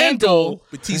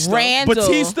 Batista.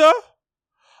 Batista, Yo,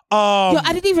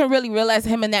 I didn't even really realize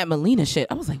him in that Melina shit.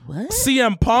 I was like, what?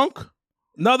 CM Punk,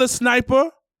 another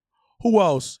sniper. Who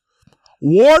else?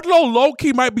 Wardlow,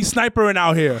 low-key might be snipering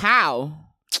out here. How?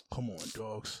 Come on,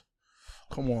 dogs.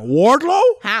 Come on, Wardlow.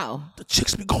 How? The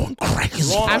chicks be going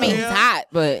crazy. Long I mean, he's hair. hot,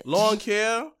 but Long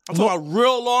hair. I'm talking about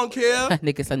real long hair.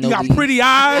 niggas are He no got lead. pretty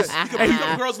eyes. You can pick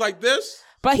up girls like this.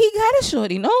 But he got a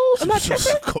shorty. No, I'm not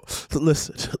tripping.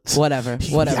 Listen. Whatever.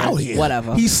 He out here.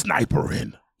 Whatever. He's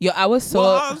snipering. Yo, I was so.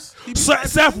 Was. He be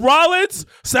Seth Rollins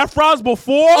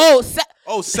before.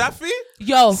 Oh, Seffi?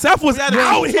 Yo, Seth was He had a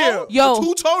out two-tone? here. Yo, A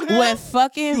two-tone hair? when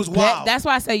fucking He was wild. that's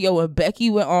why I said, yo, when Becky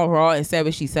went on Raw and said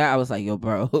what she said, I was like, yo,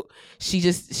 bro, she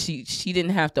didn't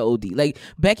have to OD. Like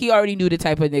Becky already knew the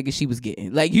type of nigga she was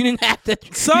getting. Like you didn't have to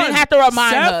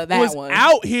remind Seth her that was one.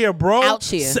 out here, bro. Out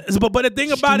here. But the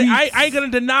thing about it, I ain't gonna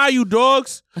deny you,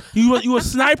 dogs. You a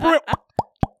sniper.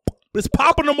 It's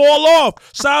popping them all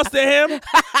off. Shouts to him.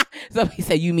 Somebody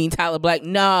said, you mean Tyler Black?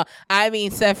 Nah, I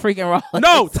mean Seth freaking Rollins.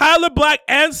 No, Tyler Black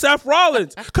and Seth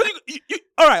Rollins.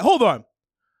 All right, hold on.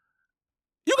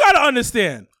 You gotta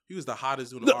understand. He was the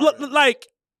hottest dude in the market. Like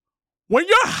when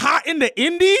you're hot in the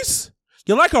indies,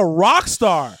 you're like a rock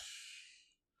star.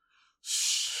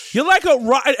 You're like a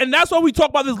rock, and that's why we talk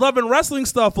about this love and wrestling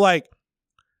stuff. Like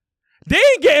they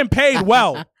ain't getting paid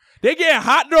well. They getting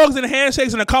hot dogs and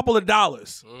handshakes and a couple of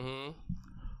dollars. Mm-hmm.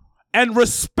 And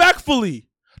respectfully,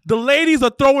 the ladies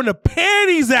are throwing the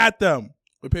panties at them.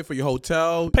 We pay for your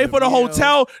hotel. Pay your for the meal,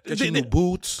 hotel. Get you new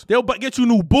boots. They'll get you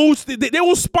new boots. They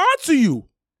will sponsor you.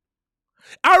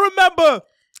 I remember,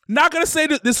 not gonna say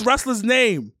this wrestler's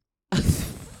name,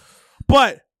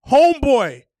 but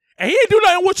homeboy, and he ain't do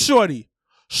nothing with Shorty.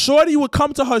 Shorty would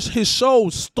come to his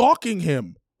shows stalking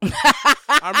him.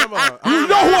 I remember. You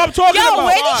know who I'm talking Yo, about.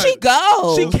 where did she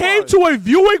go? She came to a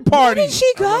viewing party. Where did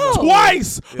she go?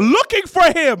 Twice, looking for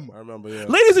him. I remember, yeah.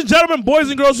 Ladies and gentlemen, boys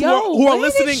and girls who are where did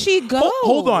listening. she go?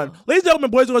 Hold on. Ladies and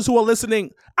gentlemen, boys and girls who are listening,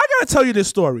 I gotta tell you this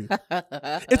story.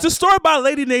 It's a story about a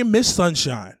lady named Miss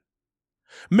Sunshine.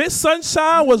 Miss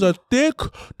Sunshine was a thick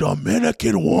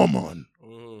Dominican woman.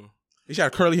 She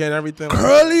had curly hair and everything.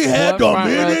 Curly hair Front row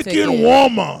Dominican ticket.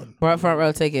 woman. Brought front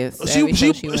row tickets. Every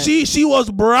show she went. She was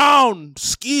brown,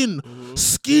 skin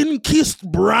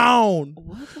kissed brown.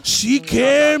 She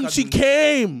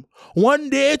came one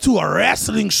day to a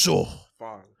wrestling show.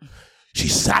 Fine. She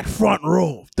sat front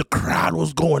row. The crowd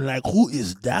was going like, "Who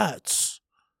is that?"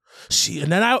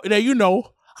 Then you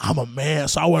know, I'm a man,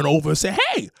 so I went over and said,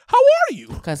 "Hey, how are you?"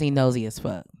 Because he nosy as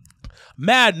fuck.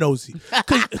 Mad nosy,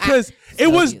 because it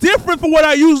was different from what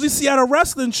I usually see at a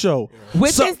wrestling show.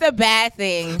 Which is the bad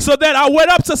thing. So then I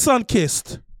went up to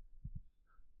Sunkissed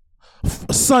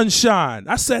Sunshine.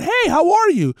 I said, "Hey, how are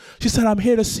you?" She said, "I'm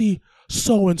here to see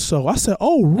so and so." I said,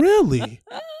 "Oh, really?"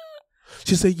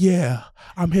 She said, "Yeah,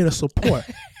 I'm here to support."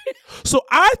 So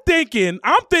I'm thinking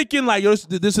like, yo,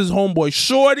 this is homeboy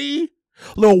Shorty,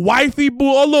 little wifey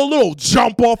boo, a little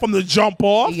jump off from the jump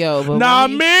off. Yo, but nah,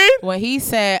 man. When he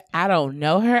said, I don't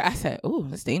know her, I said, ooh,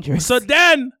 that's dangerous. So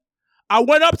then I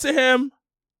went up to him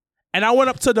and I went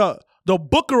up to the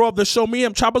booker of the show. Me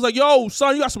and Chopper's like, "Yo,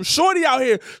 son, you got some Shorty out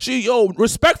here.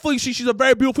 Respectfully, she's a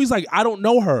very beautiful." He's like, "I don't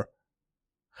know her.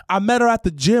 I met her at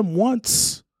the gym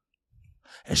once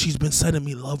and she's been sending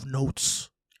me love notes."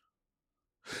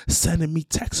 sending me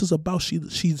texts about she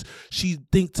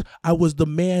thinks I was the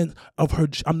man of her.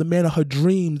 I'm the man of her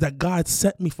dreams that God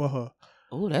sent me for her.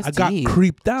 Oh, that's I got deep.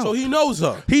 creeped out. So he knows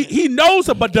her. He knows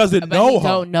her, but doesn't But know he her.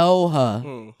 don't know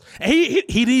her. And he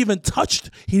didn't even touch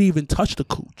the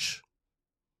cooch.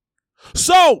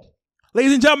 So,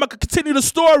 ladies and gentlemen, I can continue the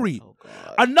story.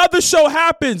 Another show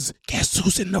happens. Guess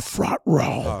who's in the front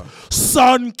row?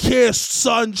 Sun-kissed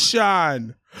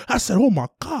sunshine. I said, oh my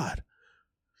God.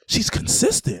 She's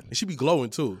consistent. And she be glowing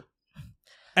too.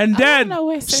 And I then don't know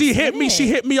where she sis hit me. is. She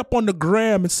hit me up on the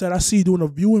gram and said, I see you doing a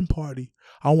viewing party.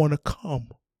 I want to come.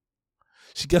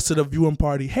 She gets to the viewing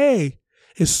party. Hey,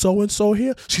 is so-and-so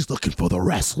here? She's looking for the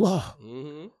wrestler.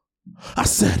 Mm-hmm. I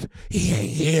said, he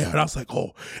ain't here. And I was like,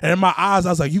 oh. And in my eyes, I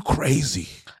was like, you crazy.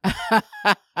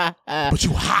 But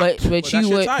you hot. But that's you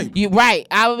your would, type. you right.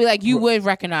 I would be like, you would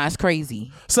recognize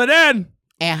crazy So then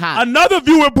and hot. another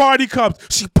viewing party comes.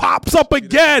 She pops up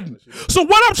again. So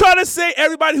what I'm trying to say,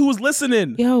 everybody who was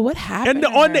listening, Yo, what happened?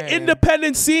 and on the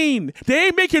independent scene, they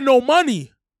ain't making no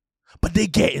money. But they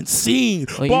getting seen.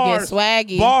 Well, you get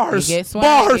swaggy. Bars. You get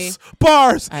swaggy.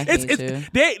 Bars. I It's hate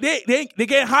you. they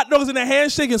get hot dogs in a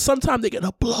handshake, and sometimes they get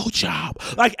a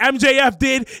blowjob, like MJF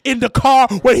did in the car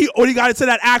when he got into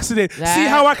that accident. That- See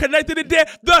how I connected it there?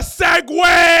 The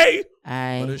segue.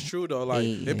 But it's true though. Like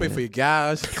hate they pay you. for your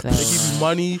gas, they give you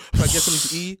money to get something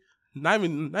to eat. Not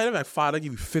even like $5. They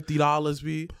give you $50.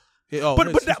 B. Oh,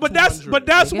 But that's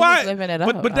Niggas why. is living it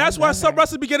up. But that's I why remember. some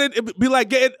wrestlers be getting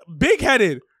big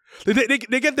headed. They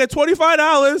get their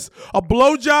 $25, a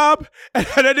blowjob, and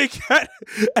then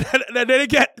they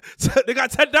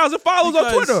got 10,000 followers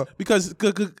on Twitter. Because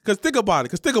think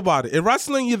about it. In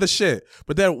wrestling, you're the shit.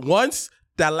 But then once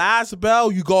that last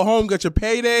bell, you go home, get your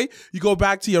payday, you go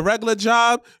back to your regular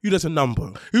job, you just a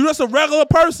number. You're just a regular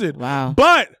person. Wow.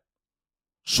 But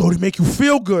shorty make you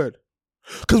feel good.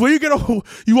 Because when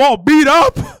you all beat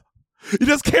up, you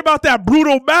just came out that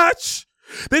brutal match.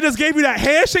 They just gave you that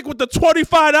handshake with the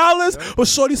 $25. But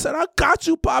shorty said, I got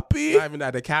you, Poppy. Not even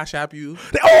that. They cash app you.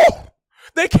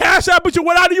 They cash out with you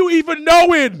without you even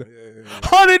knowing.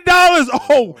 $100.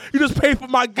 Oh, you just paid for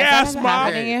my gas, ever mom.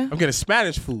 happened to you? I'm getting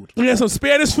Spanish food. You get some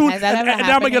Spanish food, Has that and ever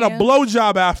now I'm gonna get a happened to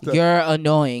blowjob after. You're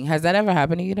annoying. Has that ever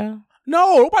happened to you though?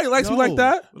 No, nobody likes me like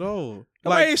that. No.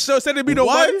 Nobody ain't sending me no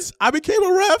money. Once I became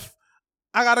a ref,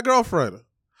 I got a girlfriend.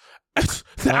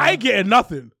 I ain't getting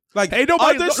nothing. Like, Hey,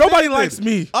 nobody understand likes it.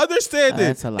 me. Understand it.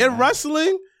 That's a lie. In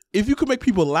wrestling, if you can make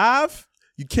people laugh,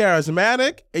 you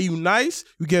charismatic, and you nice,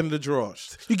 you get in the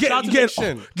drawers. You Shout out to Nick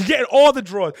Shin. getting all the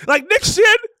draws. Like Nick Shin,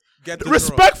 Get the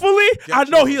respectfully, Get I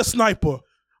know draws. he a sniper.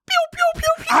 Pew, pew, pew,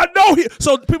 pew. I know he.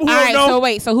 So people who All don't right. know, So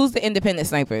wait. So who's the independent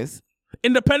snipers?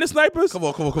 independent snipers. Come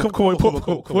on. I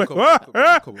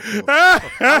I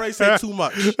already said too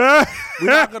much. We're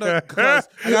not gonna, because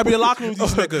I gotta be in the locker room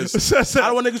with these niggas. I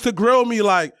don't want niggas to grill me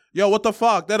like, yo, what the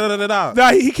fuck? Da da da da da.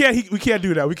 Nah, he can't. We can't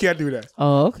do that. We can't do that.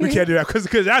 Oh, okay. We can't do that because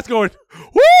that's going.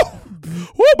 Woo,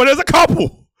 woo. But there's a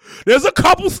couple. There's a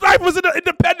couple snipers in the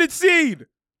independent scene.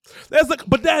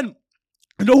 But then,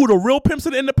 you know who the real pimps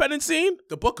in the independent scene?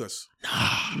 The bookers.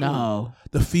 No.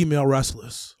 The female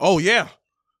wrestlers. Oh yeah.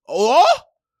 Oh.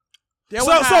 They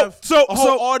will have a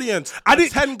whole audience. I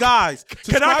need 10 guys.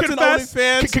 Can I Subscribe to the confess?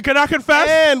 OnlyFans Can I confess?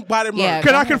 and buy them Yeah, merch.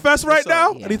 Can go I ahead. confess right What's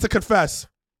now? up? Yeah. I need to confess.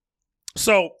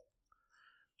 So,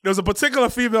 there was a particular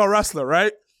female wrestler,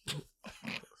 right?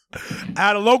 I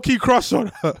had a low-key crush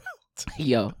on her.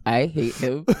 Yo, I hate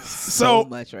him so So,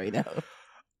 much right now.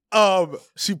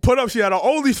 she had her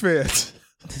OnlyFans.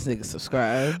 This nigga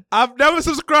subscribe. I've never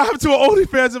subscribed to an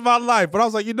OnlyFans in my life, but I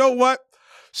was like, you know what?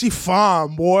 She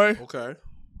fine, boy. Okay.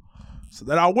 So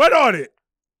then I went on it.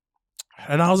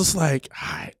 And I was just like,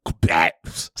 all right, bet.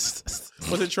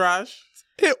 Was it trash?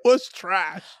 It was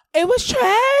trash. It was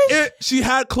trash. She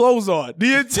had clothes on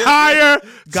the entire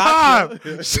time.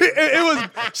 Gotcha.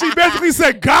 She basically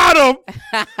said, got him.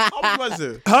 How much was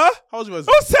it? Huh? How much was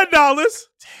It was $10.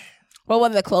 But were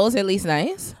the clothes at least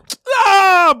nice?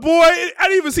 Ah, boy. I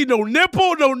didn't even see no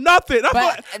nipple, no nothing.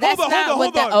 But that's not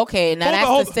what that. Okay, now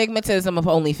that's the stigmatism of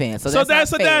OnlyFans. So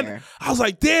that's not fair. Then I was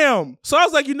like, damn. So I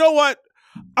was like, you know what?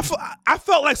 I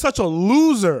felt like such a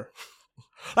loser.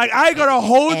 Like, I ain't gonna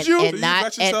hold you. And not,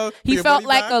 bet yourself he for your felt money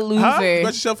like back? a loser. Huh? You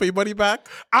bet yourself for your money back?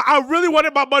 I really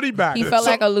wanted my money back. He felt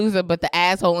So- like a loser, but the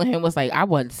asshole in him was like, I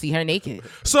want to see her naked.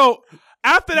 So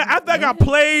after I got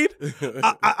played,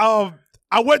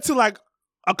 I went to like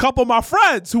a couple of my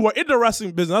friends who were in the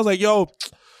wrestling business. I was like, yo,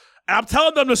 and I'm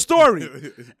telling them the story.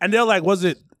 And they're like, was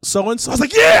it so-and-so? I was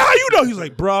like, yeah, how you know? He's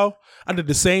like, bro, I did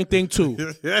the same thing too.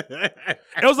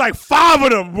 It was like 5 of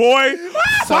them, boy.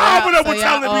 5 of them were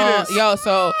telling me this. Yo,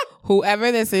 so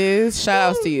whoever this is,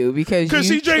 shout outs to you because you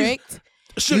she tricked.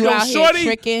 You yo, out here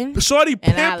tricking. Shorty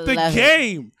and I pimped the love it.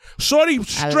 game. Shorty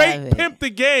straight love it. pimped the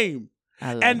game.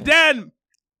 I love And it. then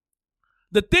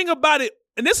the thing about it,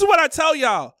 and this is what I tell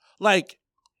y'all, like,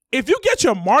 if you get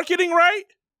your marketing right,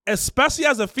 especially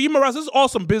as a female wrestler, this is all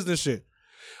some business shit.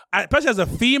 Especially as a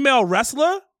female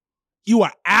wrestler, you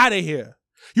are out of here.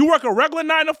 You work a regular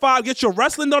 9 to 5, get your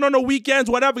wrestling done on the weekends,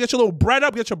 whatever, get your little bread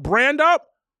up, get your brand up,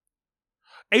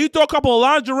 and you throw a couple of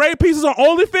lingerie pieces on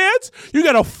OnlyFans, you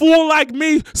get a fool like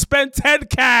me spend 10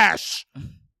 cash.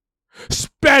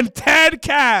 Spend 10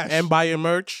 cash. And buy your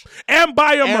merch. And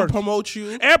buy your And merch. promote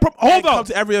you. And hold on. Come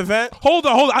to every event. Hold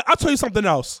on. I'll tell you something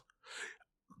else.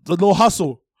 The little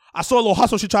hustle. I saw a little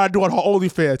hustle she tried to do on her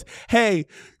OnlyFans. Hey,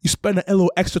 you spend a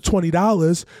little extra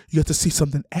 $20, you get to see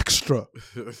something extra.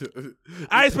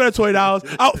 I ain't spending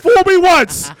 $20. Fool me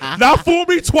once. Now fool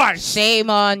me twice. Shame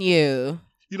on you.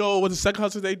 You know what the second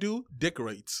hustle they do? Dick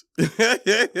rates. You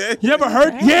ever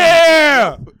heard?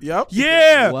 Yeah. Yep.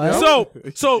 Yeah. What?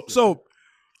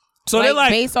 So they're like,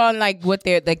 based on like what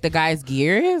their like the guy's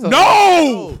gear is? Or?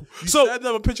 no. You So send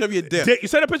them a picture of your dick. you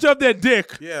send a picture of their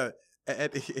dick, Yeah.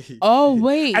 Oh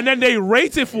wait. and then they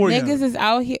rate it for Niggas you. is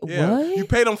out here. Yeah. What? You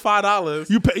pay them $5.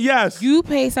 You pay, yes. You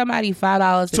pay somebody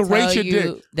 $5 to To rate tell your you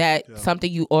dick. that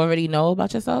something you already know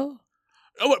about yourself?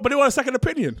 Oh, but they want a second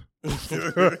opinion.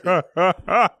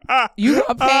 You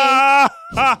gonna pay?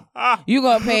 You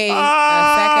gonna pay a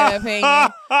second opinion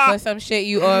for some shit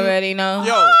you already know?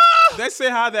 Yo, they say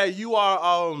how that you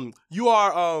are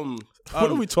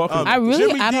What are we talking about? I really-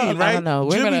 Jimmy I don't- Dean, I right? don't know.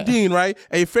 We're Jimmy gonna- Dean, right?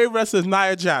 And your favorite wrestler is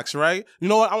Nia Jax, right? You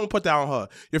know what? I'm gonna put that on her.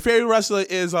 Your favorite wrestler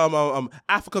is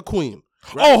Africa Queen.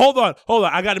 Oh, hold on.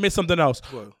 I got to admit something else.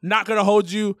 What? Not gonna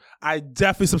hold you. I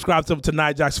definitely subscribe to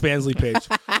Nia Jax Fansly page.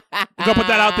 I'm gonna put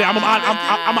that out there. I'm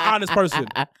an honest person.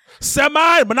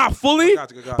 Semi, but not fully.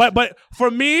 Got you. But for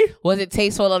me, Was it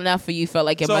tasteful enough for you? Felt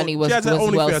like your So money was she has an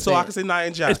well OnlyFans, so I spent? can say Nia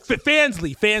Jax. it's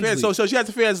Fansly. Yeah, so she has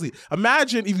a Fansly.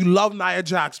 Imagine if you love Nia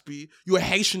Jax, B. You a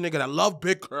Haitian nigga that love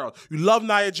big girls. You love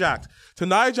Nia Jax. So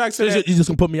Nia Jax You said, just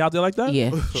gonna put me out there like that?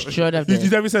 Yeah, sure enough. You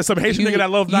never said some Haitian nigga that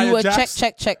love Nia were Jax?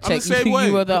 check. I'm the same way.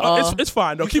 You were the It's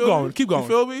fine though. You Keep feel going. me? Keep going. You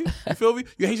feel me? You feel me?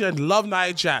 You Haitian that love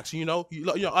Nia Jax. You know,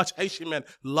 us Haitian men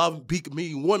love big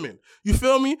mean women. You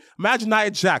feel me? Imagine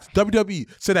Nia Jax, WWE,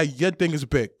 say that your thing is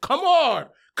big. Come on.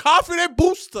 Confident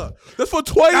booster. That's for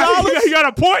 $20. He got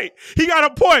a point. He got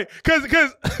a point. Cause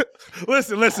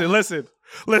listen.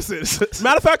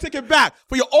 Matter of fact, take it back.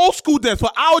 For your old school days, for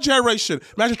our generation,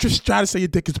 imagine Trish Stratus say your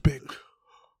dick is big.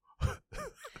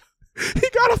 he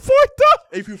got a point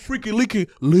though. If you freaky leaky,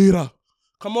 leader.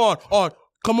 Come on. Or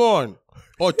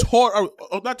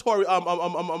not Tory,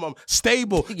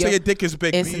 stable. Yo, say your dick is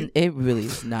big. B. It really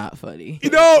is not funny. You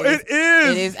know, it is.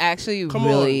 It is actually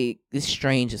really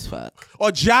strange as fuck.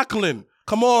 Or Jacqueline.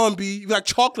 Come on, B. You got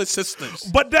chocolate sisters.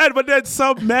 But then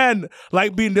some men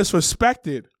like being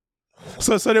disrespected.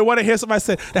 So they want to hear somebody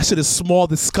say, that shit is small,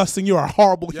 disgusting, you're a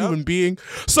horrible human being.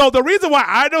 So the reason why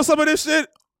I know some of this shit,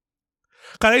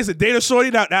 because I used to date a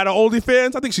shorty that had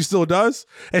OnlyFans, I think she still does,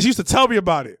 and she used to tell me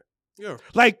about it. Yeah.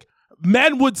 Like,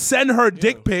 men would send her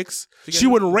dick pics, she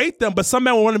would rate them, but some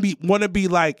men want to be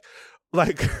like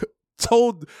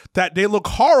told that they look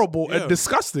horrible and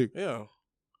disgusting. Yeah.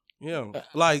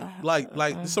 Like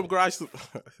some girl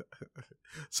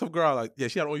some girl like, yeah,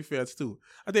 she had OnlyFans too.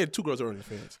 I dated 2 girls on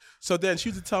OnlyFans. So then she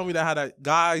used to tell me that how that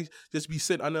guy just be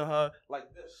sitting under her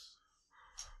like this.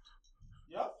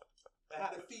 Yep. And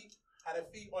had her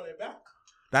feet on their back.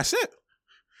 That's it.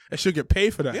 And she'll get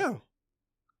paid for that. Yeah.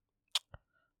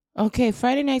 Okay,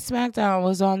 Friday Night SmackDown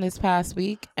was on this past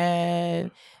week,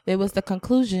 and it was the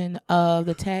conclusion of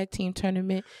the tag team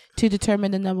tournament to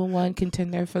determine the number 1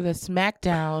 contender for the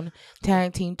SmackDown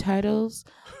tag team titles.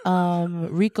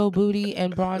 Rico Booty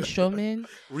and Braun Strowman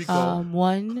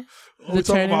won Are we the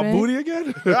talking about tournament. booty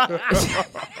again?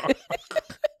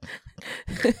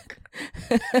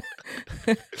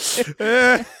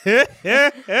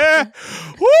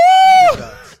 Woo!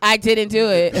 I didn't do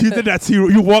it. You did that.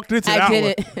 You walked into that I one.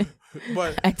 did it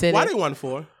But I did why it. they won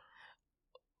for?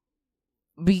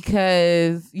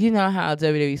 because you know how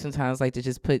WWE sometimes like to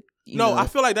just put I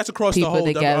feel like that's across the people whole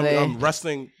together.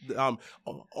 wrestling.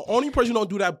 Only person who don't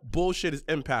do that bullshit is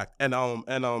Impact and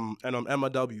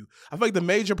MLW. I feel like the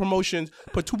major promotions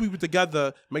put two people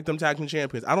together, make them tag team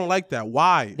champions. I don't like that.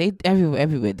 Why? They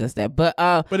everywhere does that, but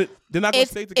they're not gonna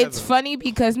stay together. It's funny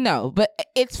because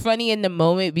it's funny in the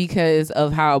moment because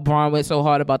of how Braun went so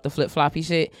hard about the flip floppy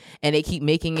shit, and they keep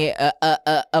making it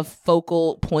a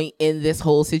focal point in this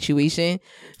whole situation.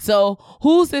 So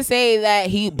who's to say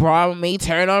that Braun may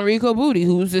turn on Rico Booty?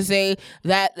 Who's to say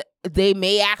that they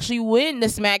may actually win the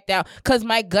SmackDown? Because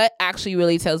my gut actually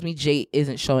really tells me Jay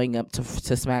isn't showing up to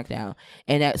SmackDown,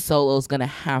 and that Solo's gonna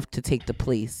have to take the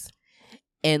place,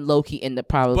 and Loki ended up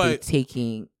probably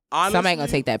taking. Honestly, somebody gonna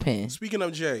take that pin. Speaking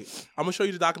of Jay, I'm gonna show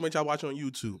you the documentary I watch on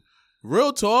YouTube.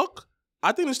 Real talk,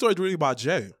 I think the story's really about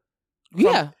Jay.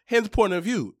 Yeah, his point of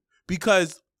view.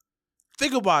 Because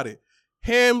think about it.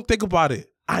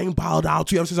 I ain't bowed down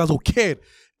to him since I was a kid.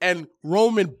 And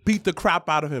Roman beat the crap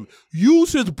out of him.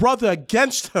 Use his brother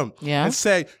against him. Yeah. And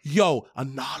say, yo,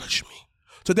 acknowledge me.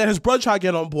 So then his brother tried to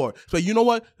get on board. So you know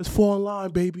what? Let's fall in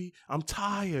line, baby. I'm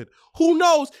tired. Who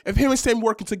knows if him and Sam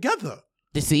working together?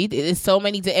 See, there's so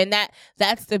many, and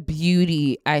that's the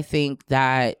beauty, I think,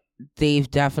 that they've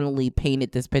definitely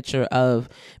painted this picture of.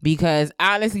 Because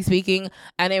honestly speaking,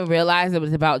 I didn't realize it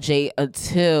was about Jay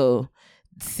until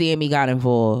Sammy got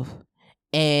involved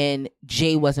and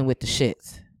Jay wasn't with the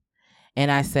shits. And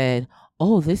I said,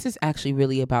 oh, this is actually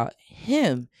really about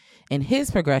him and his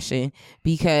progression,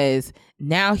 because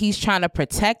now he's trying to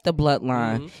protect the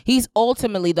bloodline. Mm-hmm. He's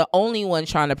ultimately the only one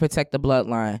trying to protect the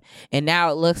bloodline. And now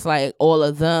it looks like all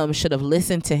of them should have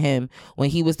listened to him when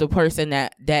he was the person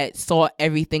that saw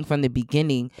everything from the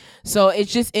beginning. So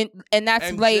it's just, and that's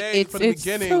and like, Jay, it's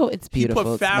beautiful. He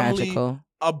put family it's magical.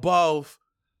 above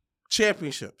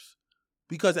championships.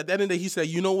 Because at the end of the day, he said,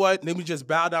 you know what? Let me just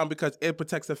bow down because it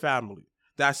protects the family.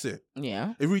 That's it.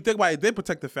 Yeah. If you think about it, it did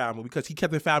protect the family because he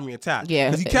kept the family intact. Yeah.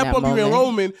 Because he kept on being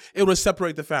Roman, it would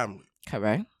separate the family.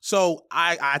 Correct. So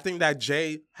I think that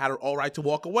Jay had all right to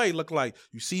walk away, looking like,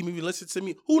 you see me, you listen to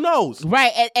me. Who knows?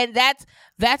 Right. And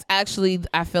that's actually,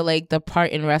 I feel like, the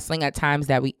part in wrestling at times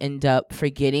that we end up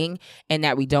forgetting and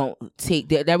that we don't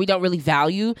really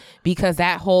value, because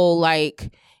that whole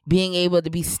like being able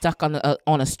to be stuck on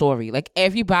a story, like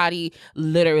everybody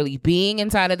literally being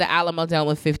inside of the Alamo Dome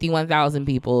with 51,000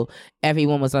 people,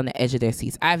 everyone was on the edge of their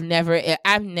seats. I've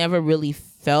never really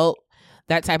felt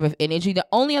that type of energy. The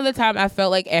only other time I felt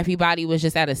like everybody was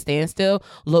just at a standstill,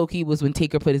 low-key, was when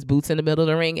Taker put his boots in the middle of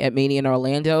the ring at Mania in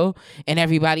Orlando, and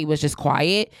everybody was just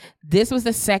quiet. This was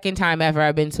the second time ever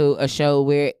I've been to a show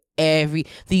where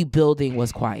the building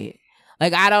was quiet.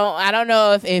 Like I don't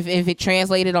know if it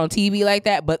translated on TV like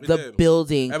that, but the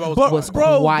building was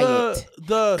quiet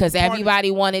because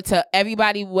everybody wanted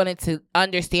to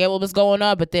understand what was going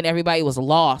on, but then everybody was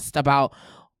lost about,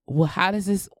 well,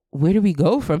 where do we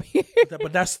go from here?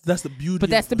 But that's the beauty. But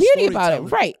that's the beauty about it,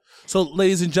 right? So,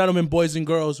 ladies and gentlemen, boys and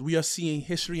girls, we are seeing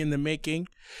history in the making,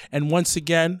 and once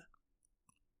again,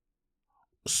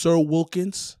 Sir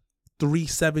Wilkins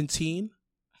 317.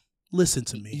 Listen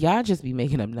to me. Y'all just be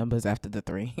making up numbers after the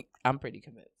 3. I'm pretty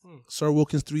convinced. Sir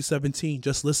Wilkins 317.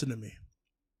 Just listen to me.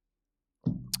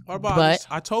 What about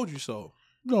I told you so?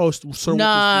 No, Sir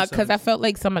Nah, because I felt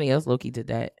like somebody else Loki did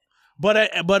that. But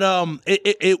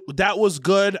that was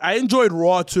good. I enjoyed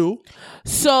Raw too.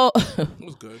 So it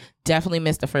was good. Definitely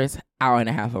missed the first hour and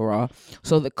a half of Raw.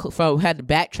 So had to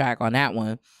backtrack on that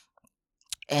one.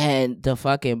 And the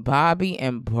fucking Bobby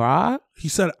and Brock. He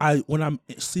said, when I'm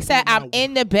sleeping. He said, I'm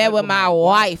in the bed with my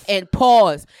wife. And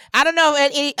pause. I don't know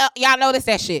if y'all notice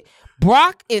that shit.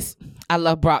 I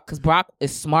love Brock because Brock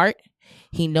is smart.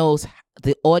 He knows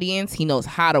the audience. He knows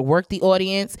how to work the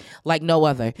audience like no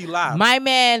other. He lied. My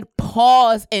man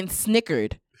paused and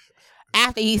snickered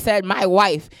after he said my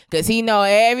wife, because he know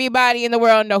everybody in the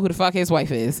world know who the fuck his wife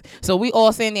is. So we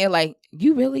all sitting there like,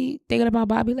 you really thinking about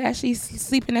Bobby Lashley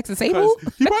sleeping next to Sable?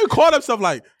 He probably called himself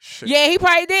like, shit. Yeah, he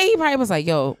probably did. He probably was like,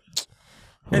 yo.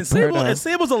 And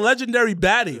Sable's a legendary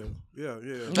baddie. Yeah.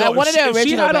 Like one of the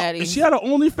original baddies. She had an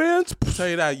OnlyFans? I'll tell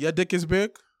you that, your dick is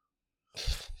big.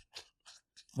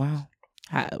 Wow.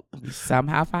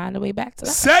 Somehow find a way back to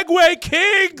that. Segway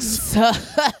Kings! So,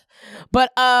 but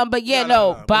yeah,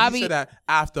 no, Bobby. He said that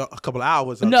after a couple of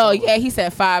hours. No, yeah, he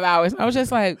said 5 hours. I was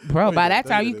just like, bro, by that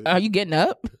time, are you getting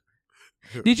up?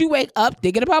 Did you wake up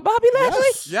thinking about Bobby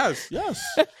Lashley? Yes.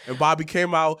 And Bobby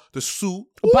came out, the suit.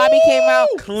 Bobby came out,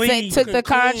 clean, took the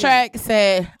contract,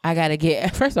 said, I got to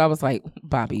get. First of all, I was like,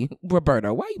 Bobby,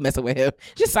 Roberto, why are you messing with him?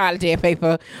 Just sign the damn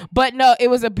paper. But no, it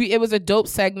was a dope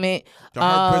segment. The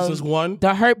Hurt Business won.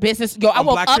 The Hurt Business. Yo, I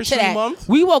woke up to that.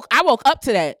 I woke up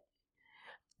to that.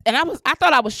 and I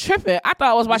thought I was tripping. I thought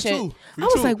I was watching. too. Me I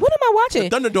was too. like, what am I watching?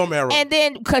 The Thunderdome era. And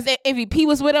then because MVP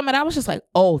was with him, and I was just like,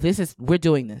 oh, we're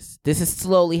doing this. This is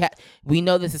slowly. We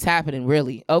know this is happening.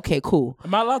 Really? Okay, cool.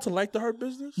 Am I allowed to like the Hurt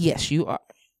Business? Yes, you are.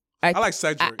 I like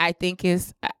Cedric. I think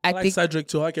is. I like Cedric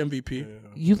too. I like MVP.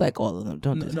 You like all of them,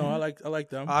 don't you? No, I like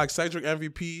them. I like Cedric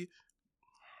MVP.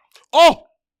 Oh,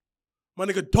 my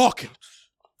nigga Dawkins,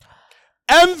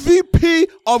 MVP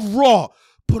of Raw.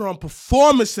 Put on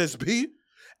performances, B.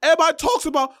 Everybody talks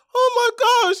about, oh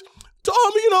my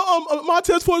gosh,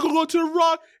 Montez Ford gonna go to the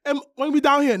Rock and when we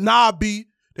down here. Nah, B.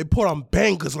 They put on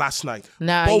bangers last night.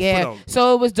 Nah, Both yeah. of them.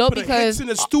 So it was dope Put because hits in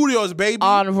the studios, baby.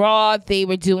 on Raw they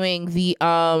were doing the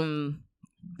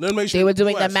Elimination they were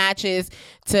doing the West. matches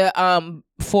to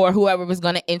for whoever was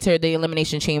going to enter the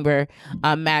Elimination Chamber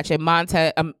match. And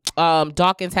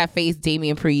Dawkins had faced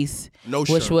Damian Priest, No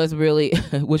which shirt. was really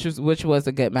which was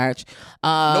a good match.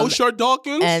 No shirt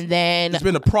Dawkins. And then it's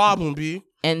been a problem, B.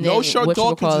 and No then shirt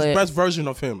Dawkins is the best version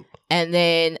of him. And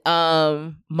then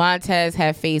Montez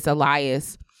had faced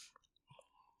Elias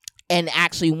and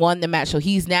actually won the match. So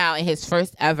he's now in his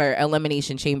first ever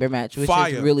Elimination Chamber match, which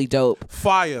Fire. is really dope.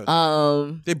 Fire.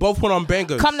 They both put on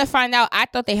bangers. Come to find out, I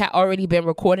thought they had already been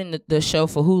recording the show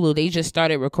for Hulu. They just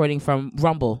started recording from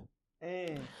Rumble.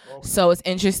 So it's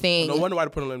interesting. No wonder why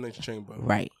they put on Elimination Chamber.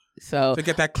 Right. So To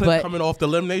get that clip coming off the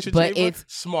Elimination but Chamber, it's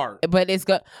smart. But it's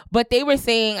good. But they were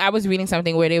saying, I was reading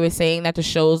something where they were saying that the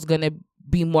show's gonna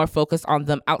be more focused on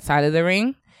them outside of the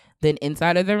ring than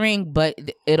inside of the ring, but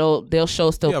they'll show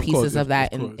still of pieces course, of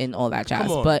that of course. in all that jazz.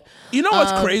 Come on. But You know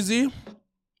what's crazy?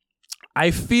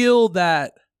 I feel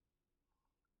that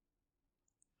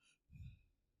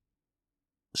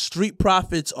Street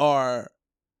Profits are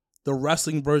the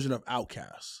wrestling version of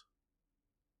Outkast.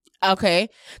 okay,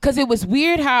 because it was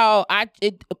weird how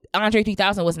Andre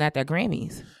 3000 wasn't at that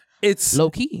Grammys. It's Low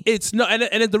key. It's no,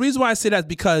 and the reason why I say that is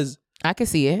because I can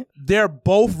see it. they're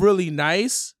both really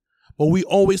nice, but we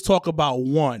always talk about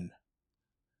one.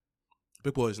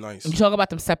 Big Boy is nice. You talk about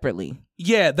them separately.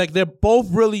 Yeah, like they're both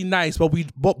really nice, but we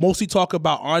mostly talk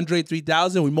about Andre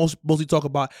 3000. We mostly talk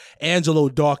about Angelo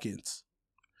Dawkins.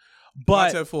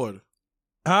 But Montez Ford.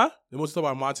 huh? They mostly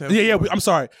talk about Montez Yeah, Ford. I'm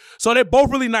sorry. So they're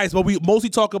both really nice, but we mostly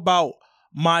talk about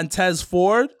Montez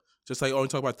Ford. Just like you only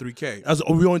talk about 3K. As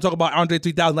we only talk about Andre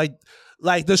 3000.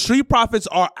 Like the Street Profits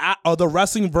are the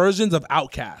wrestling versions of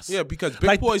Outkast. Yeah, because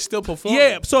Big Boy still performing.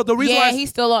 Yeah, so the reason why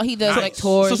He does like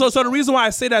tours. So the reason why I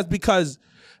say that is because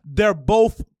they're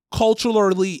both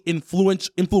culturally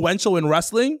influential in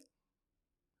wrestling,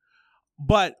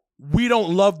 but we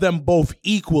don't love them both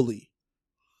equally.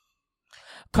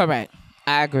 Correct.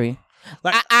 I agree.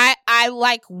 Like- I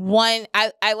like one.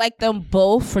 I like them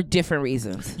both for different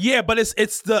reasons. Yeah, but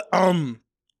it's the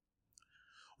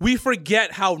we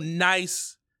forget how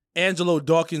nice Angelo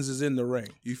Dawkins is in the ring.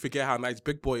 You forget how nice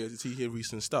Big Boy is. He hear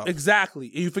recent stuff. Exactly.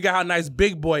 And you forget how nice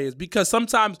Big Boy is, because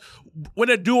sometimes when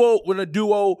a duo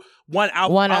one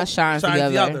outshines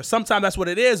the other. Sometimes that's what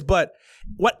it is. But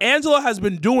what Angelo has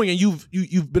been doing, and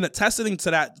you've been attesting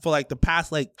to that for like the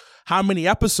past like how many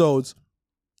episodes,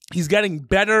 he's getting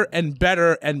better and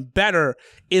better and better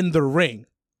in the ring.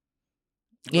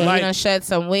 Yeah, Like- he done shed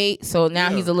some weight, so now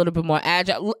Yeah. he's a little bit more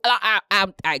agile.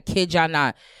 I kid y'all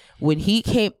not. When he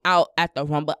came out at the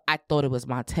Rumble, I thought it was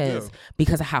Montez Yeah.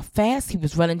 because of how fast he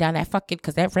was running down that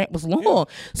because that ramp was long.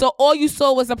 So all you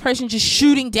saw was a person just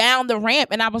shooting down the ramp,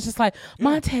 and I was just like,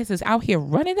 Montez is out here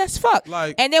running as fuck.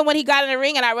 Like- and then when he got in the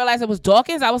ring and I realized it was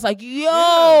Dawkins, I was like,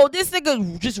 yo, this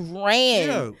nigga just ran.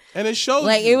 Yeah, and it shows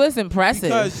Like, you. it was impressive.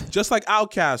 Because just like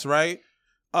Outkast, right?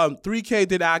 3K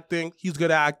did acting. He's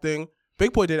good at acting.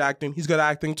 Big Boy did acting. He's good at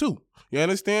acting too. You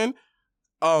understand?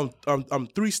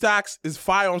 3 Stacks is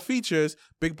fire on features.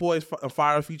 Big Boy is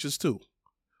fire on features too.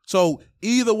 So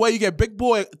either way, you get Big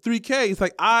Boy 3K. It's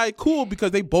like, cool, because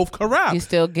they both can rap. You're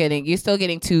still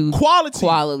getting two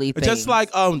Quality things. Just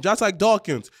like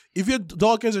Dawkins. If you're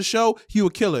Dawkins a show, he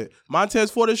would kill it. Montez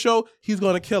for the show, he's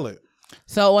gonna kill it.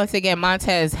 So once again,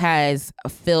 Montez has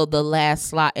filled the last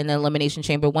slot in the Elimination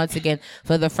Chamber. Once again,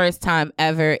 for the first time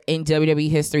ever in WWE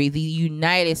history, the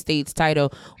United States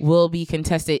title will be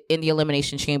contested in the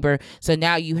Elimination Chamber. So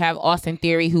now you have Austin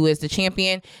Theory, who is the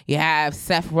champion. You have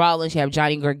Seth Rollins. You have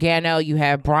Johnny Gargano. You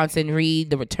have Bronson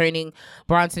Reed, the returning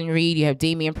Bronson Reed. You have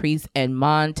Damian Priest and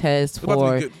Montez It's about to be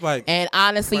Ford. good, like- And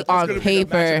honestly, It's gonna on be the match of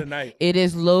paper, the night. it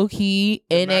is low-key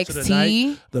Match of the NXT.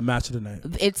 night. The match of the night.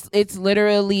 It's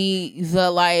literally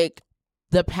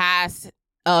the past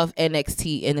of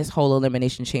NXT in this whole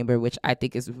Elimination Chamber, which I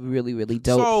think is really, really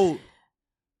dope. So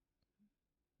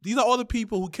these are all the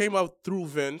people who came up through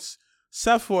Vince,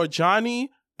 except for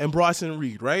Johnny and Bronson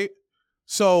Reed, right?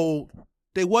 So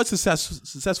there was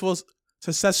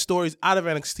success stories out of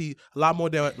NXT, a lot more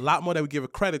that we give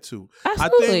it credit to.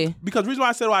 Absolutely. I think because the reason why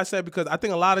I said what I said, because I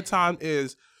think a lot of time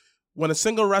is when a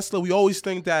single wrestler, we always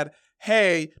think that,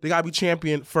 hey, they gotta be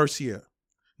champion first year.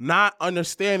 Not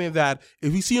understanding that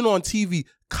if you see it on TV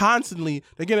constantly,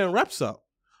 they're getting reps up.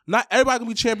 Not everybody can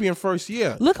be champion first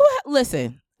year.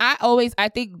 Listen, I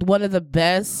think one of the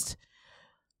best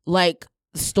like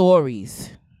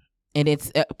stories, and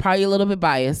it's probably a little bit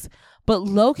biased, but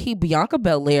low-key, Bianca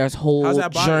Belair's whole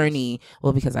journey,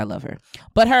 well, because I love her,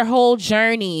 but her whole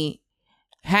journey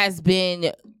has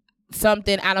been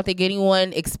something I don't think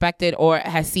anyone expected or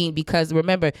has seen, because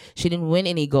remember, she didn't win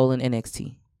any gold in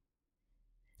NXT.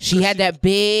 She had that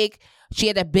big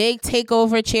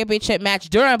takeover championship match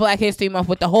during Black History Month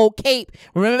with the whole cape.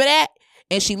 Remember that?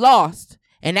 And she lost.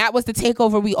 And that was the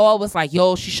takeover. We all was like,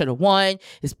 yo, she should have won.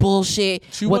 It's bullshit.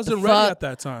 She wasn't ready at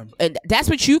that time. And that's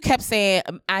what you kept saying.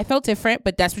 I felt different,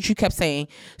 but that's what you kept saying.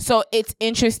 So it's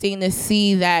interesting to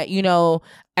see that, you know,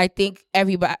 I think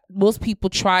most people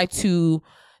try to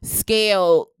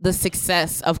scale the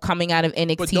success of coming out of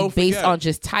NXT based on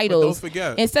just titles. Don't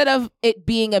forget. Instead of it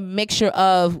being a mixture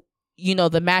of, you know,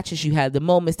 the matches you had, the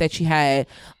moments that you had,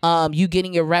 you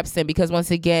getting your reps in, because once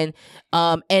again,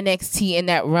 NXT in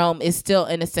that realm is still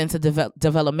in a sense a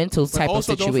developmental type of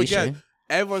situation. Don't forget,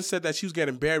 everyone said that she was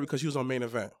getting buried because she was on Main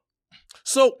Event.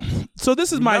 So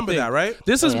this is my thing. Remember that, right?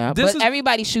 This is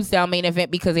everybody shoots down Main Event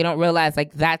because they don't realize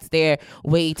like that's their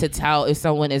way to tell if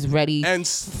someone is ready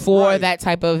for that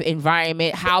type of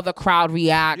environment, how the crowd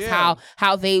reacts,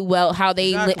 how they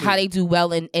do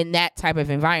well in that type of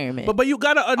environment. But you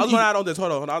gotta. I was gonna add on this.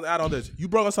 Hold on, I'll add on this. You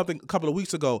brought up something a couple of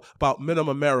weeks ago about Minimum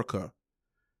America.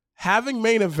 Having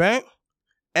Main Event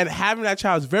and having that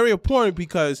child is very important,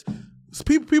 because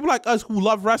people like us who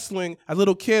love wrestling as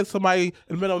little kids, somebody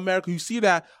in Middle America, you see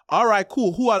that, all right,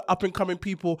 cool, who are up and coming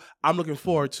people I'm looking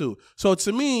forward to. So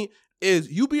to me,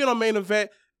 is you being on Main Event,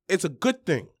 it's a good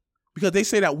thing, because they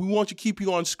say that we want to keep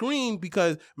you on screen,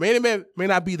 because Main Event may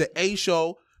not be the A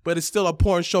show, but it's still a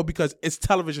important show because it's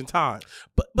television time.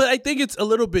 But I think it's a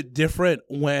little bit different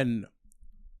when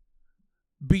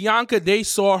Bianca, they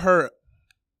saw her.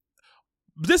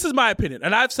 This is my opinion,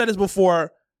 and I've said this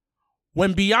before.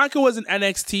 When Bianca was in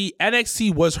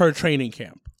NXT was her training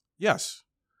camp. Yes.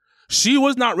 She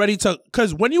was not ready to,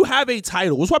 because when you have a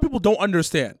title, that's why people don't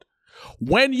understand.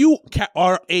 When you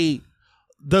are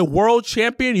the world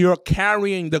champion, you're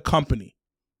carrying the company.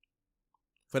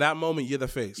 For that moment, you're the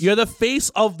face. You're the face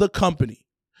of the company.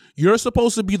 You're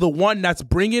supposed to be the one that's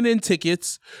bringing in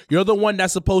tickets. You're the one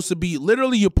that's supposed to be,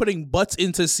 literally, you're putting butts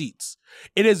into seats.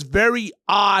 It is very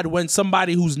odd when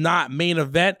somebody who's not Main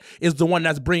Event is the one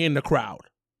that's bringing the crowd.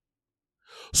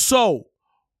 So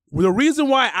the reason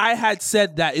why I had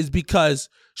said that is because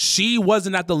she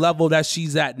wasn't at the level that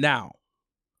she's at now.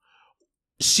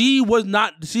 Wasn't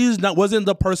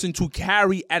the person to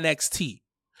carry NXT.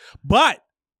 But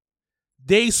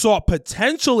they saw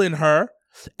potential in her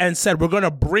and said, we're going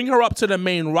to bring her up to the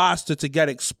main roster to get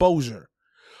exposure.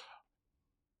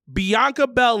 Bianca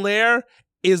Belair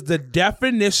is the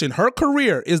definition, her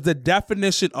career is the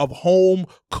definition of home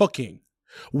cooking,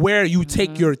 where you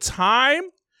take your time,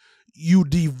 you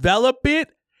develop it,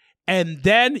 and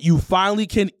then you finally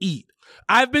can eat.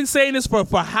 I've been saying this for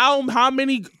how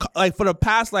many, like for the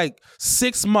past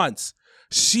 6 months.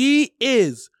 She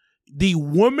is the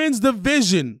women's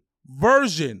division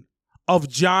version of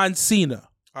John Cena.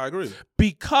 I agree.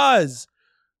 Because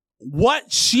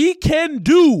what she can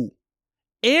do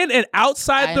in and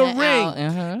outside the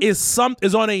ring is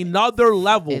on another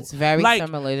level. It's very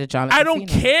similar to John. I don't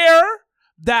care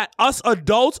that us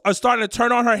adults are starting to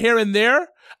turn on her here and there.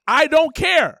 I don't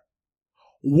care.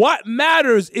 What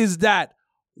matters is that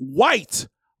white,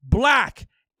 black,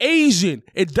 Asian,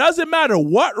 it doesn't matter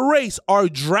what race, are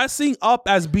dressing up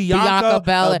as Bianca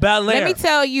Belair. Let me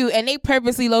tell you, and they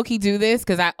purposely low-key do this,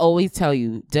 because I always tell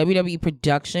you, WWE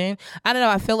production, I don't know,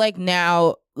 I feel like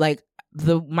now,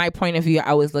 my point of view, I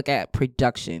always look at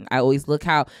production. I always look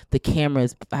how the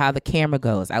camera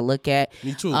goes. I look at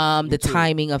the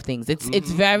timing of things.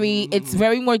 It's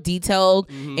very more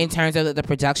detailed in terms of the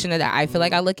production that I feel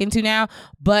like I look into now.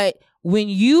 But when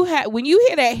you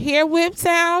hear that hair whip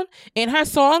sound and her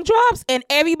song drops and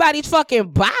everybody's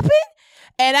fucking bopping,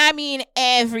 and I mean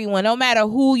everyone, no matter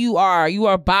who you are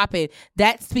bopping.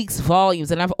 That speaks volumes.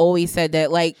 And I've always said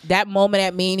that, that moment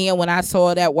at Mania when I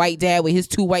saw that white dad with his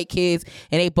 2 white kids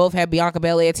and they both had Bianca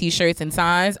Belair t-shirts and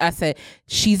signs, I said,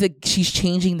 she's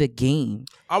changing the game.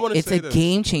 It's a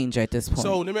game changer at this point.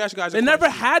 So let me ask you guys They never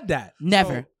had that.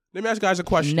 Never. So, let me ask you guys a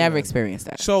question. Never experienced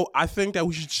that. So I think that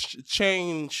we should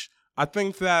change. I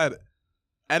think that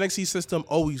NXT system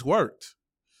always worked.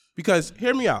 Because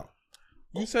hear me out.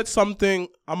 You said something.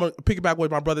 I'm gonna piggyback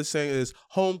what my brother's saying is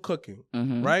home cooking,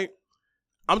 right?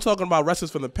 I'm talking about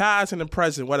wrestlers from the past and the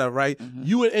present, whatever, right?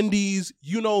 You in indies,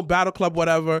 Battle Club,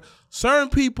 whatever. Certain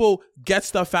people get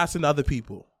stuff faster than other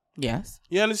people. Yes.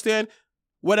 You understand?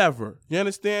 Whatever. You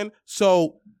understand?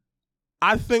 So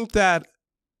I think that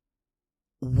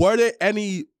were there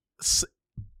any...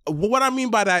 What I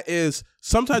mean by that is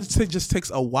sometimes it just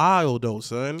takes a while, though,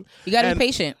 son. You got to be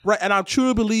patient. Right, and I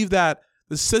truly believe that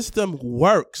the system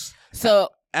works.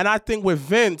 And I think with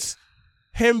Vince,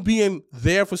 him being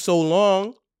there for so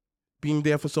long,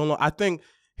 I think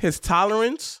his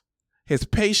tolerance, his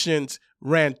patience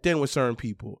ran thin with certain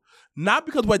people. Not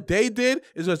because what they did,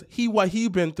 is just what he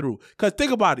been through. Because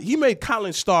think about it, he made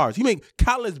countless stars. He made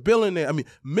countless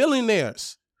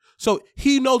millionaires. So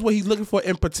he knows what he's looking for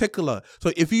in particular.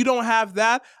 So if you don't have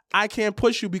that, I can't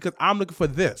push you because I'm looking for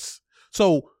this.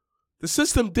 So the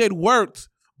system did work,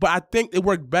 but I think it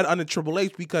worked better under Triple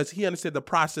H because he understood the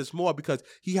process more because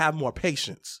he had more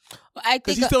patience.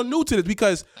 Because he's still new to this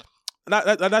because, not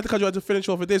to cut you off to finish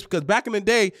off with this, because back in the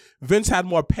day, Vince had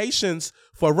more patience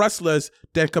for wrestlers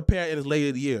than compared in his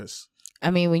later years. I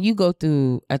mean, when you go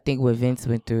through, I think what Vince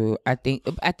went through, I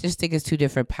just think it's two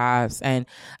different paths, and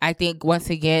I think once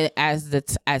again, as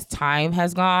time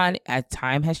has gone, as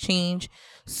time has changed,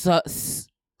 so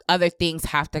other things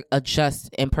have to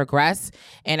adjust and progress.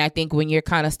 And I think when you're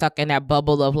kind of stuck in that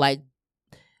bubble of like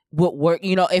what work,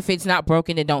 if it's not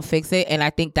broken, then don't fix it. And I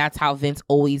think that's how Vince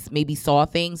always maybe saw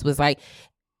things, was like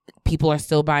people are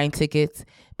still buying tickets.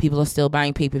 People are still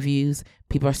buying pay-per-views.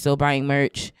 People are still buying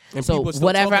merch. And so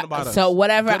whatever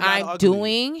I'm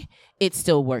doing, it's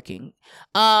still working.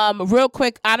 Real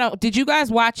quick, did you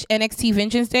guys watch NXT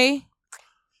Vengeance Day?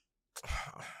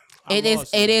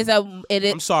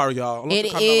 I'm sorry, y'all.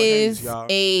 It is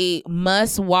a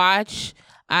must watch.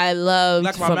 I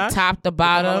loved from top to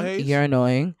bottom. You're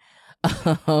annoying.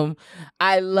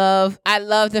 I love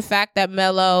the fact that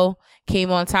Melo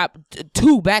came on top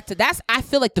that's I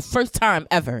feel like the first time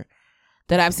ever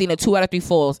that I've seen a 2 out of 3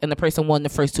 falls and the person won the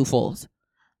first 2 falls.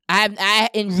 I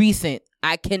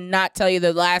cannot tell you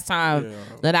the last time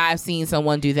that I've seen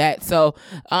someone do that. So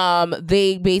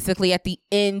they basically at the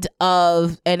end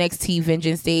of NXT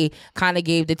Vengeance Day kind of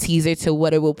gave the teaser to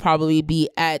what it will probably be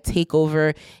at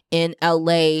TakeOver in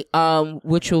LA,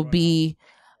 which will be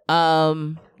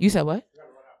you said what?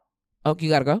 Oh, you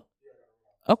gotta go?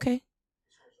 Okay.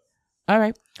 All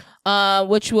right.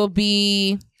 Which will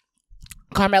be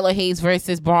Carmelo Hayes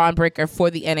versus Braun Breaker for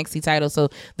the NXT title. So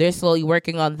they're slowly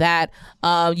working on that.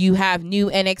 You have new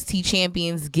NXT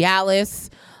champions. Gallus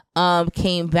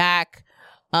came back.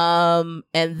 And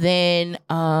then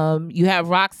you have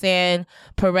Roxanne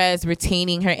Perez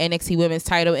retaining her NXT women's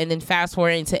title. And then fast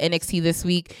forward into NXT this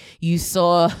week, you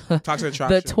saw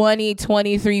the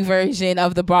 2023 version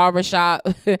of the barbershop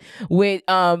with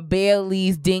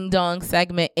Bailey's Ding Dong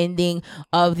segment ending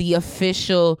of the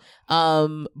official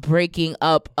breaking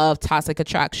up of Toxic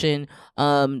Attraction.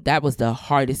 That was the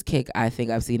hardest kick I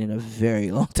think I've seen in a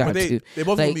very long time. But they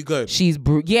both gonna be good. She's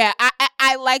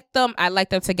I like them. I like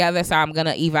them together. So I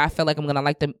feel like I'm gonna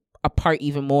like them apart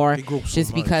even more,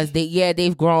 just because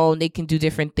they've grown. They can do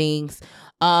different things.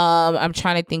 I'm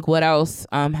trying to think what else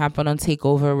happened on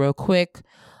TakeOver real quick.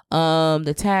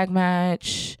 The tag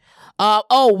match.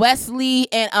 Wesley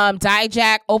and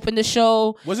Dijak opened the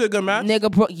show. Was it a good match?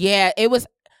 It was.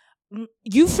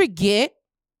 You forget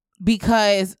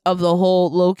because of the whole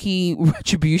low-key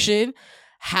retribution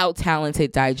how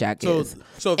talented Dijak is.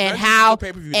 So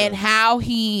how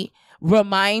he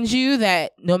reminds you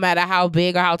that no matter how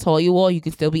big or how tall you are, you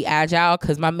can still be agile,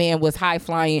 because my man was high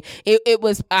flying. It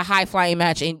was a high flying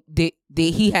match, and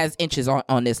he has inches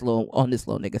on this little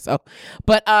nigga. So,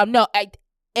 but no,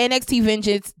 NXT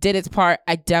Vengeance did its part.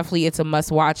 It's a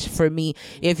must watch for me.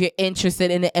 If you're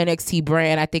interested in the NXT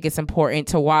brand, I think it's important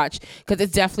to watch, because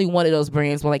it's definitely one of those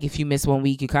brands where, like, if you miss 1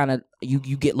 week, you kind of you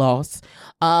get lost.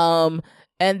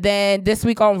 And then this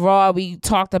week on Raw, we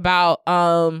talked about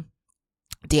I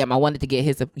wanted to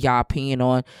get y'all opinion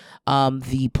on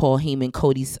the Paul Heyman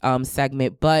Cody's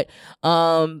segment, but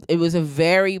it was a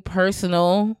very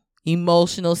personal,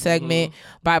 emotional segment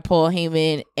by Paul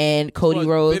Heyman and Cody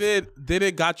Rhodes. Did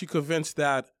it got you convinced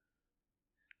that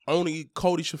only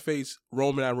Cody should face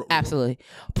Roman and Absolutely.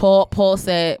 Paul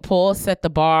set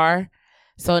the bar,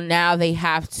 so now they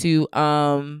have to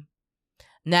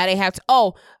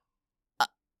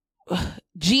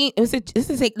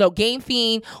Game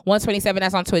Fiend 127,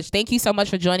 that's on Twitch. Thank you so much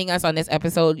for joining us on this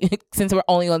episode since we're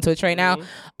only on Twitch right now.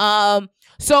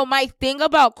 So my thing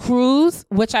about Cruz,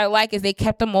 which I like, is they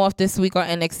kept them off this week on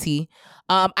NXT.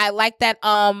 I like that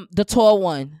the tall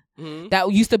one Mhm.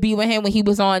 that used to be with him when he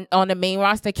was on the main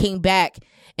roster came back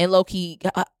and Loki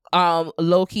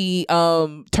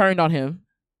turned on him.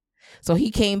 So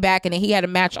he came back and then he had a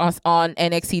match on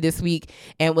NXT this week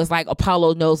and was like,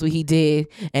 Apollo knows what he did,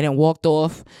 and then walked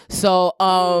off. So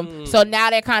so now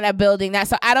they're kind of building that.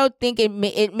 So I don't think it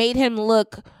made him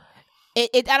look. I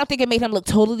don't think it made him look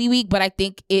totally weak, but I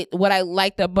think what I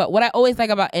always like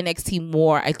about NXT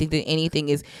more, I think than anything,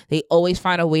 is they always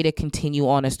find a way to continue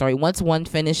on a story. Once one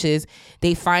finishes,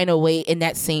 they find a way in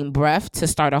that same breath to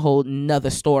start a whole nother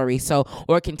story. So,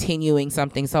 or continuing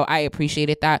something. So I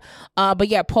appreciated that. But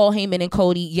yeah, Paul Heyman and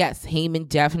Cody, yes, Heyman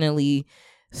definitely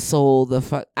sold the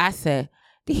fuck. I said,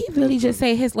 did he really just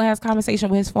say his last conversation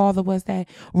with his father was that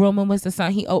Roman was the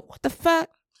son? What the fuck?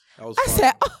 That was I fun.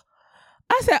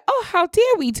 said, oh, how dare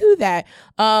we do that?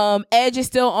 Edge is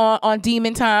still on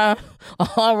Demon Time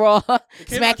on Raw,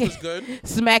 was good.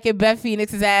 smacking Beth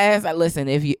Phoenix's ass.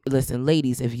 Listen,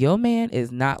 ladies, if your man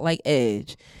is not like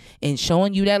Edge and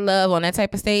showing you that love on that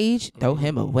type of stage, throw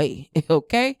him away,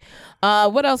 okay?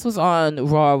 What else was on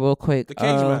Raw real quick? The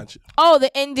cage match. Oh,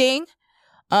 the ending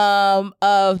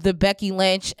of the Becky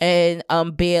Lynch and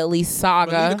Bayley But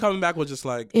saga. Lita coming back was just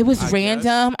like, It was I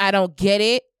random. I don't get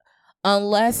it.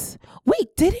 Unless, wait,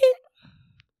 didn't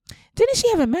she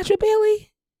have a match with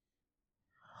Bayley?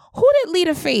 Who did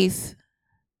Lita face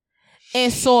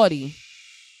in Saudi?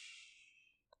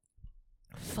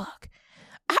 Fuck.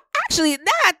 Actually,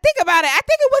 now I think about it, I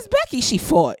think it was Becky she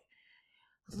fought.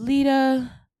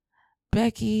 Lita,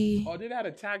 Becky, Oh, they had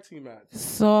a tag team match.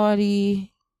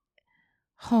 Saudi.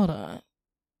 Hold on.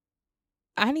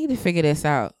 I need to figure this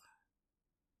out.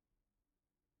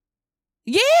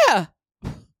 Yeah.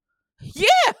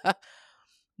 Yeah.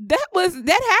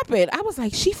 That happened. I was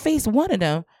like, she faced one of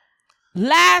them.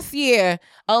 Last year,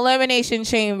 Elimination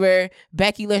Chamber,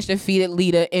 Becky Lynch defeated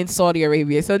Lita in Saudi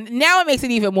Arabia. So now it makes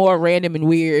it even more random and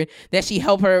weird that she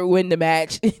helped her win the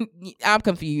match. I'm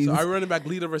confused. So are we running back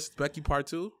Lita versus Becky part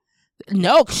 2?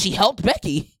 No, she helped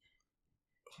Becky.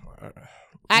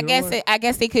 I You know guess what? I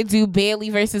guess they could do Bayley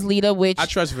versus Lita, which I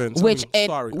trust Vince. which I mean, and-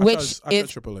 sorry. which I is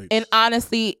trust Triple H. and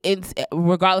honestly, it's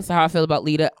regardless of how I feel about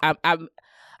Lita,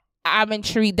 I'm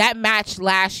intrigued. That match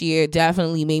last year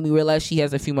definitely made me realize she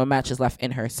has a few more matches left in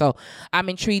her. So I'm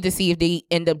intrigued to see if they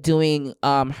end up doing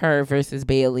her versus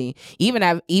Bayley, even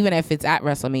if it's at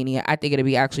WrestleMania. I think it'd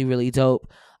be actually really dope.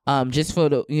 Just for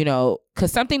the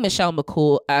because something Michelle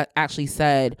McCool actually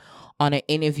said on an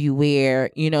interview where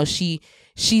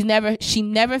she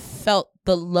never felt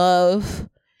the love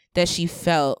that she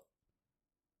felt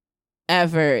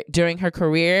ever during her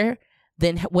career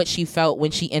than what she felt when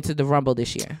she entered the Rumble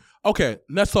this year. Okay,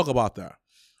 let's talk about that.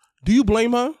 Do you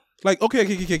blame her? Like, okay.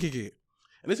 And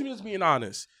this is me just being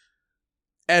honest.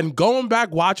 And going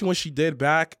back, watching what she did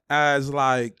back as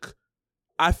like,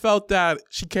 I felt that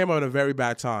she came out at a very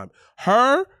bad time.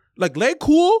 Her, like, Lay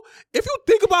Cool, if you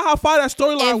think about how far that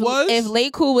storyline was. If Lay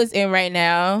Cool was in right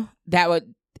now, that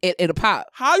would, it'll pop.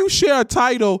 How you share a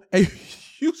title and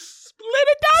you split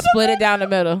it down Split it down the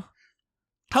middle.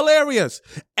 Hilarious.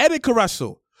 Eddie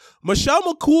Caruso. Michelle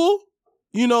McCool,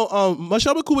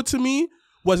 Michelle McCool to me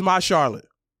was my Charlotte.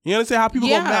 You understand how people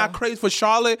go mad crazy for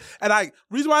Charlotte? And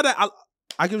reason why that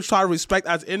I give Charlotte respect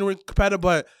as an in-ring competitor,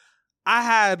 but I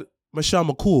had Michelle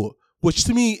McCool, which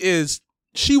to me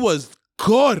she was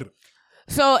good.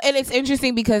 So, and it's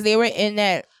interesting because they were in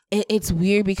that, it's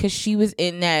weird because she was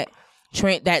in that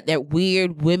that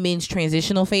weird women's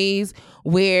transitional phase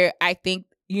where I think,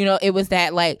 it was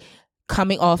that like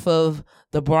coming off of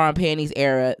the bra and panties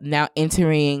era, now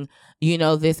entering,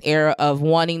 this era of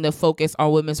wanting to focus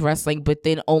on women's wrestling, but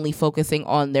then only focusing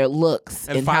on their looks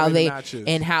and how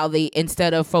they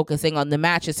instead of focusing on the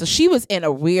matches. So she was in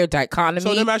a weird dichotomy.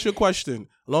 So let me ask you a question.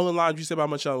 Along the lines you said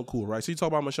about Michelle McCool, right? So you talk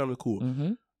about Michelle McCool.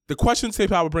 Mm-hmm. The question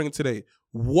tape I would bring today: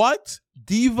 what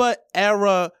diva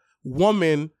era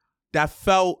woman that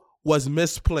felt was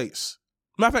misplaced?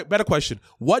 Matter of fact, better question: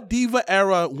 what diva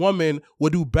era woman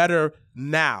would do better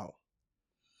now?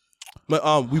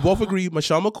 We both agree,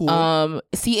 Michelle McCool.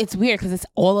 See, it's weird because it's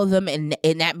all of them in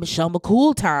that Michelle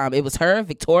McCool time. It was her,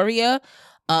 Victoria,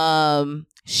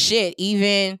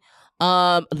 even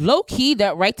low key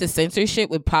that right to censorship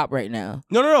would pop right now.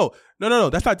 No.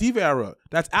 That's not diva era.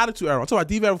 That's attitude era. I'm talking about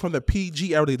diva era from the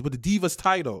PG era with the divas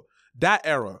title. That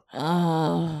era.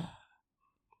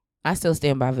 I still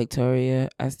stand by Victoria.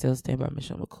 I still stand by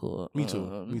Michelle McCool. Me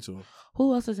too.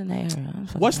 Who else is in that era?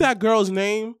 What's that girl's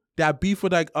name? That beef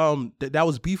with that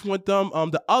was beefing with them.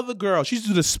 The other girl, she used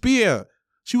to do the spear.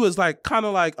 She was like kind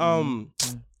of like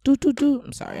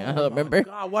I'm sorry, I don't remember.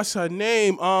 God, what's her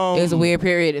name? It was a weird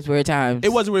period. It's weird times. It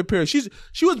was a weird period.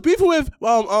 She was beefing with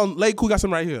Lady Cool. Got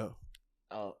some right here.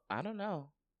 Oh, I don't know.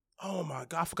 Oh my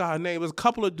God, I forgot her name. It was a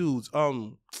couple of dudes.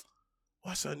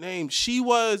 What's her name? She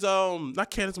was not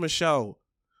Candace Michelle.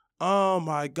 Oh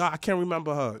my God, I can't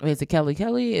remember her. Is it Kelly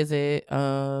Kelly? Is it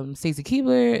Stacey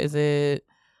Keebler? Is it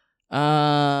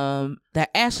that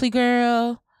Ashley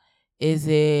girl? Is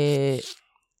it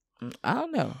I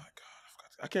don't know.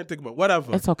 I can't think about it.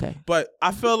 Whatever. It's okay. But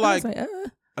I feel like I was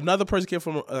another person came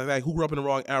from like who grew up in the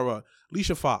wrong era.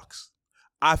 Leisha Fox.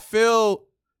 I feel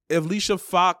if Leisha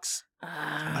Fox,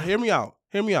 hear me out.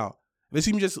 Let's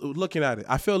even just looking at it.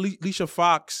 I feel Leisha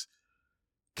Fox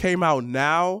came out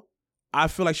now. I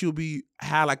feel like she would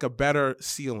had like a better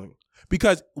ceiling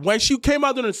because when she came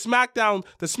out during the SmackDown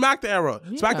era,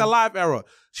 SmackDown Live era,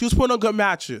 she was putting on good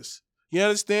matches. You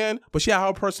understand? But she had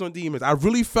her personal demons. I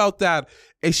really felt that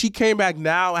if she came back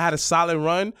now and had a solid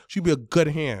run, she'd be a good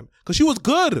hand. Because she was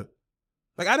good.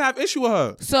 Like, I didn't have issue with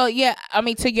her. So, yeah, I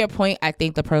mean, to your point, I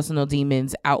think the personal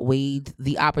demons outweighed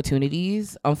the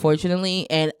opportunities, unfortunately.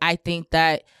 And I think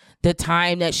that the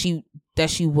time that she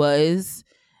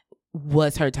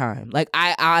was her time. Like,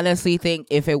 I honestly think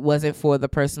if it wasn't for the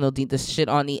personal the shit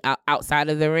on the outside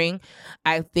of the ring,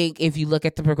 I think if you look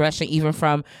at the progression, even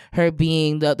from her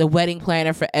being the wedding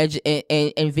planner for Edge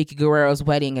and Vicky Guerrero's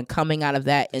wedding and coming out of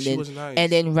that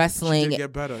and then wrestling she did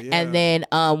get better, yeah. and then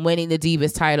winning the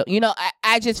Divas title. You know,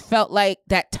 I just felt like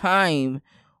that time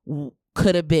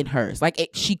could have been hers. Like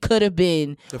she could have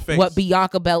been what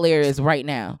Bianca Belair is right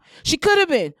now. She could have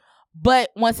been. But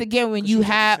once again, when you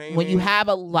have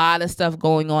a lot of stuff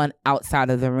going on outside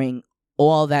of the ring,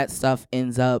 all that stuff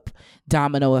ends up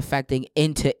domino affecting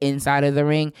into inside of the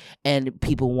ring, and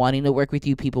people wanting to work with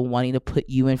you, people wanting to put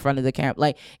you in front of the camera.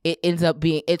 Like it ends up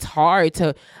being, it's hard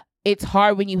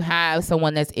when you have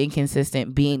someone that's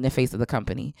inconsistent being the face of the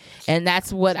company. And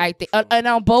that's what I think. And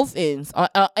on both ends,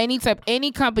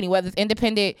 any company, whether it's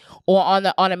independent or on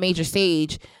a major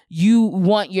stage, you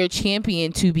want your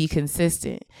champion to be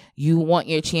consistent. You want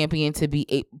your champion to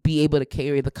be able to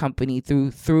carry the company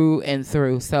through and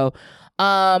through. So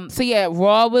yeah,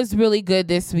 Raw was really good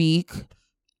this week.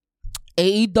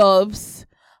 AEW's,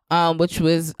 which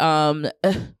was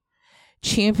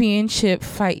championship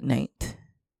fight night.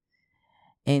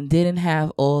 And didn't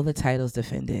have all the titles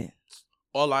defended.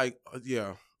 Or like,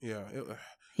 yeah.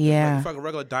 Yeah. Like fucking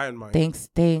regular Dynamite. Thanks,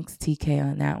 TK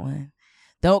on that one.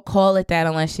 Don't call it that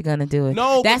unless you're gonna do it.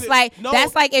 No, that's like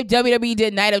if WWE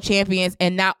did Night of Champions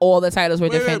and not all the titles were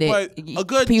defended. But a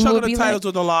good chunk of the titles was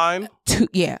on the line.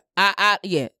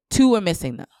 Two were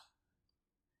missing though.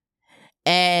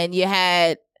 And you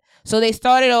had, so they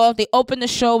started off. They opened the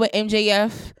show with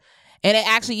MJF. And it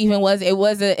actually even was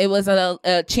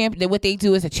a champ. What they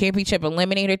do is a championship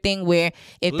eliminator thing where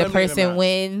if the person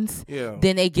wins,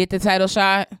 then they get the title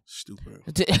shot.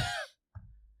 Stupid.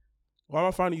 Why am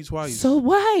I finding you twice? So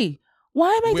why?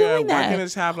 Why am I doing that? Why can't I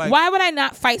just have like? Why would I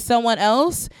not fight someone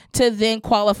else to then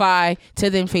qualify to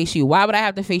then face you? Why would I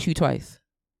have to face you twice?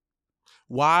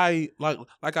 Why,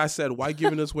 like I said, why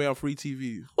giving this away on free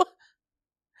TV?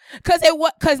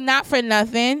 Because not for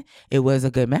nothing, it was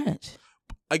a good match.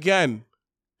 Again,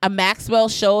 a Maxwell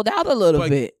showed out a little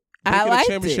bit. I liked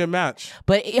a championship match,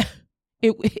 but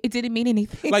it didn't mean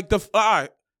anything. Like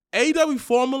AEW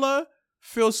formula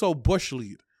feels so bush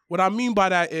league. What I mean by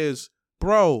that is,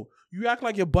 bro, you act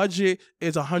like your budget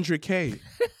is $100K.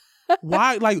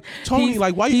 Why, like Tony?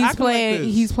 Why you acting like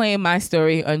this? He's playing My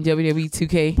Story on WWE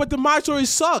 2K. But the My Story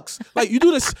sucks. Like you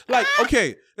do this. Like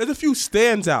okay, there's a few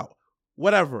stands out.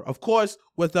 Whatever. Of course,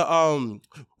 with the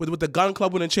with the Gun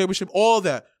Club winning championship, all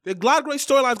that. There's a lot of great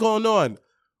storylines going on.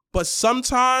 But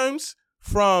sometimes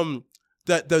from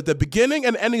the beginning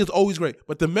and the ending is always great.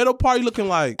 But the middle part, you're looking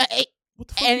like what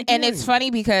the fuck are you doing? It's funny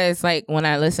because like when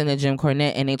I listen to Jim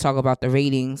Cornette and they talk about the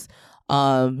ratings,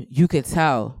 you could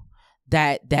tell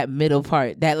that middle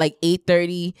part, that like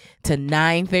 8:30 to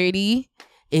 9:30.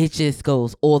 It just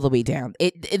goes all the way down.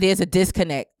 There's a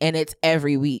disconnect, and it's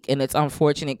every week, and it's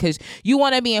unfortunate because you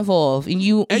want to be involved, and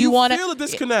you want to feel a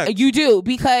disconnect. You do,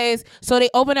 because so they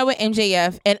open up with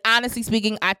MJF, and honestly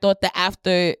speaking, I thought the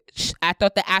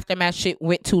aftermath shit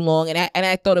went too long, and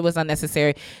I thought it was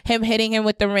unnecessary. Him hitting him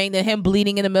with the ring, then him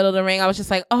bleeding in the middle of the ring. I was just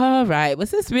like, all right,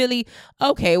 was this really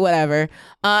okay? Whatever.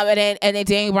 And then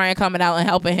Daniel Bryan coming out and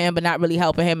helping him, but not really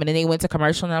helping him, and then they went to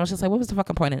commercial, and I was just like, what was the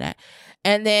fucking point of that?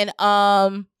 And then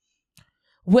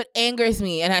what angers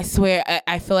me, and I swear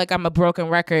I feel like I'm a broken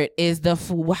record, is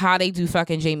how they do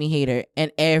fucking Jamie Hayter.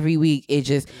 And every week it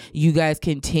just, you guys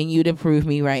continue to prove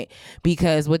me right,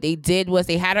 because what they did was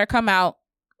they had her come out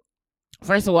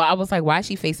First of all, I was like, why is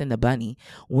she facing the bunny?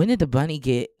 When did the bunny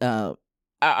get?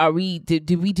 Are we?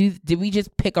 Did we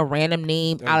just pick a random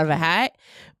name out of a hat?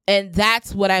 And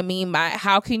that's what I mean by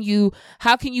how can you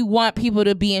want people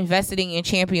to be invested in your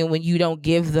champion when you don't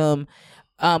give them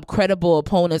credible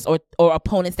opponents or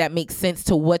opponents that make sense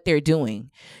to what they're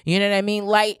doing? You know what I mean?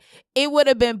 Like, it would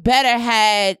have been better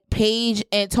had Paige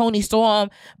and Toni Storm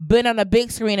been on a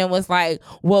big screen and was like,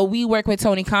 well, we work with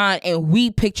Tony Khan and we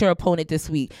picked your opponent this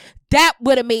week. That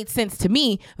would have made sense to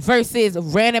me versus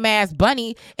random ass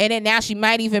bunny, and then now she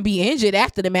might even be injured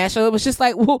after the match. So it was just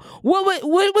like, well, what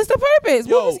was the purpose?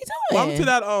 What was he doing? Welcome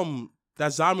to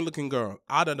that zombie looking girl,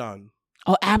 Abaddon.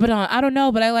 Oh, Abaddon. I don't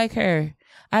know, but I like her.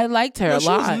 I liked her a lot. She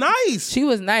was nice. She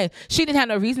was nice. She didn't have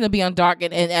no reason to be on Dark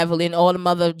and Evelyn, all the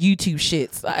other YouTube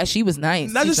shits. She was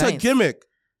nice. Not just a gimmick.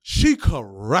 She could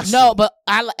wrestle. No, but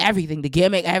I everything, the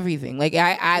gimmick, everything. Like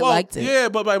I liked it. Yeah,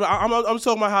 but I'm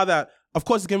talking about how that. Of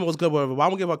course, the gimmick was good, whatever. But I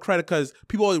won't give her credit because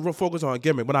people always focus on a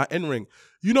gimmick, but not in ring.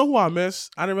 You know who I miss?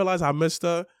 I didn't realize I missed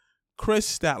her.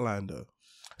 Chris Statlander.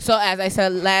 So as I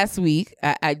said last week,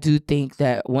 I do think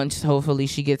that once hopefully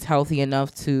she gets healthy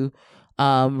enough to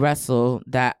wrestle,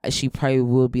 that she probably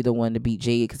will be the one to beat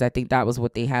Jade, because I think that was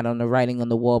what they had on the writing on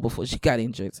the wall before she got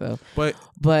injured. So,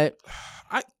 but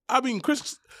I mean,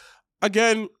 Chris,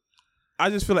 again, I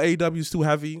just feel like AEW is too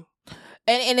heavy.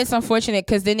 And it's unfortunate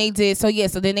because then they did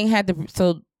then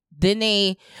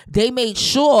they made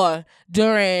sure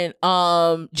during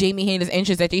Jamie Hayter's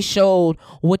entrance that they showed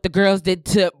what the girls did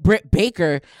to Britt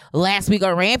Baker last week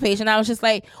on Rampage, and I was just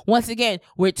like, once again,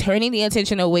 we're turning the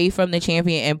attention away from the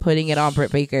champion and putting it on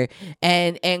Britt Baker.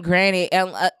 And granted,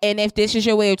 and if this is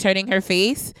your way of turning her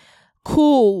face,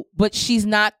 cool, but she's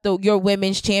not your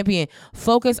women's champion.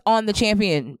 Focus on the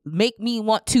champion. Make me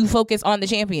want to focus on the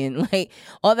champion, like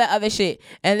all that other shit.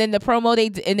 And then the promo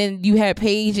and then you had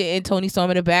Paige and Toni Storm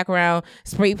in the background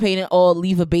spray painting all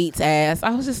Leva Bates ass.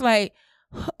 I was just like,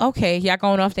 okay, y'all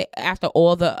going off after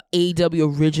all the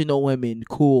AEW original women.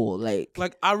 Cool,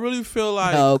 like I really feel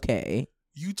like, okay,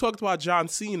 you talked about John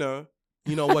Cena.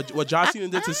 You know what John Cena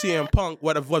did to CM Punk,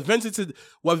 what Vince did to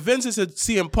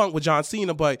CM Punk with John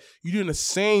Cena, but you're doing the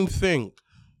same thing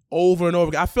over and over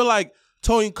again. I feel like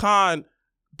Tony Khan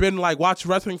been watch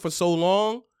wrestling for so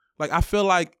long. Like, I feel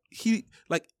like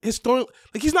his story,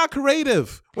 he's not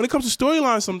creative when it comes to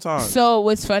storylines sometimes. So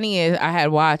what's funny is I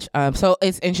had watched so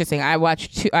it's interesting. I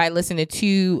listened to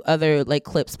two other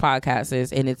Clips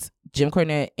podcasts, and it's Jim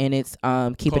Cornette and it's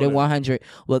Keep It in 100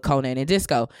 with Conan and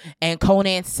Disco. And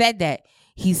Conan said that.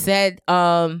 He said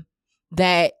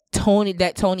that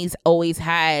Tony's always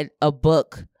had a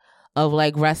book of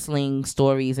wrestling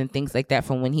stories and things like that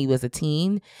from when he was a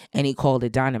teen, and he called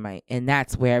it Dynamite, and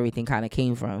that's where everything kind of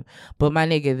came from. But my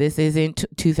nigga, this isn't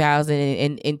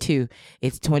 2002,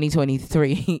 it's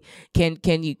 2023.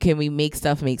 Can we make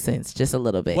stuff make sense just a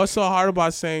little bit? What's so hard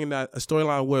about saying that a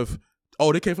storyline with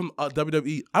they came from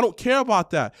WWE? I don't care about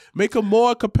that. Make a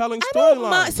more compelling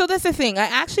storyline. So that's the thing. I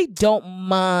actually don't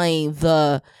mind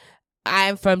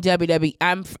I'm from WWE.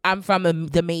 I'm from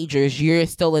the majors. You're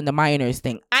still in the minors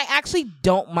thing. I actually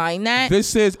don't mind that.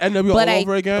 This is NWO all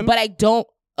over again. But I don't.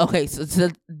 Okay, so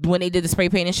when they did the spray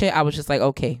paint and shit, I was just like,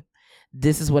 okay,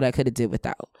 this is what I could have did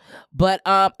without. But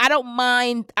I don't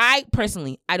mind. I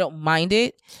don't mind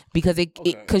it because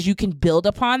because you can build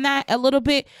upon that a little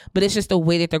bit. But it's just the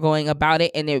way that they're going about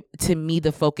it, and to me,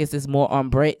 the focus is more on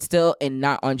Britt still and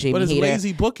not on Jamie Hayter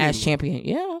lazy booking as champion.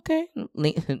 Yeah, okay.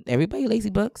 Everybody lazy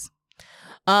books.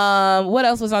 What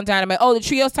else was on Dynamite? Oh, the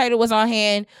trios title was on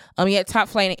hand. You had Top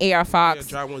Flight and AR Fox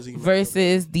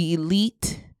versus the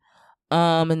Elite.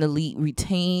 And the Elite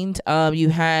retained. You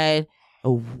had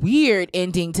a weird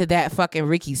ending to that fucking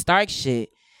Ricky Starks shit.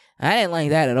 I didn't like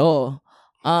that at all.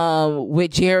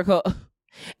 With Jericho.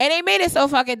 And they made it so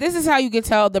fucking, this is how you can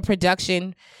tell the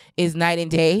production is night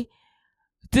and day.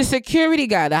 The security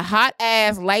guy, the hot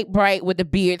ass, light bright with the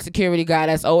beard security guy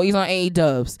that's always on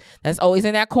A-dubs, that's always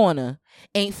in that corner,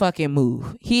 ain't fucking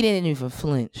move. He didn't even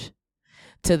flinch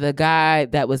to the guy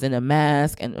that was in a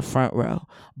mask in the front row.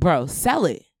 Bro, sell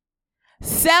it.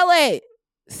 Sell it.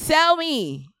 Sell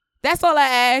me. That's all I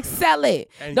ask. Sell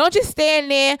it. Don't just stand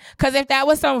there, because if that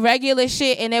was some regular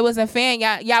shit and there was a fan,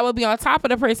 y'all would be on top of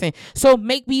the person. So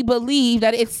make me believe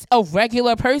that it's a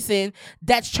regular person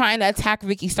that's trying to attack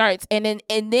Ricky Starks, and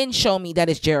then show me that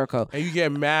it's Jericho. And you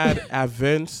get mad at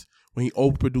Vince when he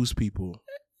overproduce people.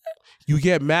 You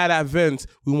get mad at Vince.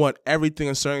 We want everything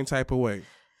a certain type of way.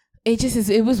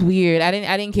 It was weird. I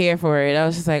didn't care for it. I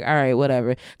was just like, all right,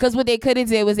 whatever. Because what they could have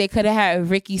did was they could have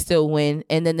had Ricky still win,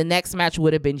 and then the next match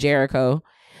would have been Jericho,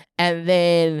 and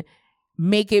then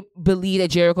make it believe that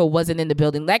Jericho wasn't in the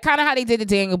building. Like kind of how they did the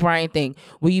Daniel Bryan thing,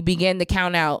 where you begin to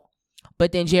count out,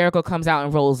 but then Jericho comes out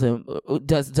and rolls him,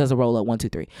 does a roll up 1, 2,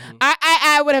 3.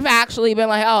 I would have actually been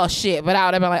like, oh shit, but I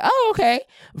would have been like, oh okay.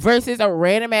 Versus a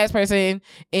random ass person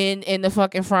in the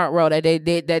fucking front row that they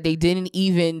didn't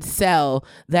even sell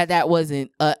that wasn't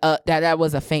that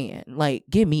was a fan. Like,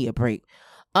 give me a break.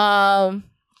 And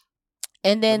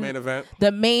then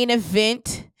the main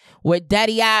event where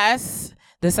Daddy Ass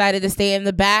decided to stay in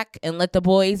the back and let the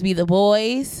boys be the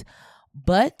boys,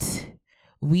 but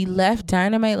we left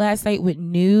Dynamite last night with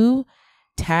new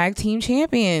tag team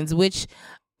champions, which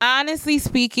honestly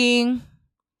speaking,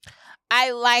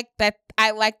 I like that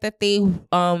they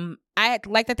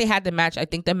had the match. I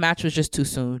think the match was just too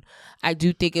soon. I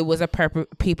do think it was a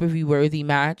pay-per-view worthy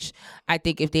match. I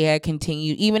think if they had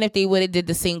continued, even if they would have did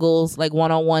the singles like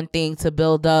one-on-one thing to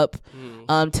build up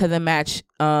to the match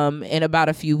in about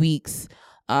a few weeks,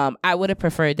 I would have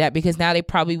preferred that, because now they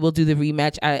probably will do the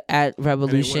rematch at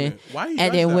Revolution. Why are you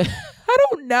and then I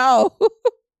don't know.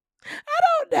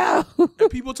 And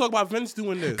people talk about Vince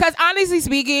doing this. Because honestly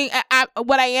speaking,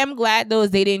 what I am glad though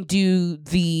is they didn't do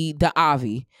the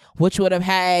Avi, which would have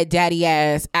had Daddy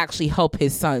Ass actually help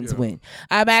his sons win.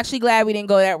 I'm actually glad we didn't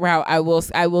go that route. I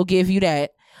will give you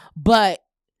that. But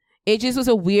it just was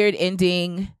a weird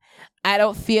ending. I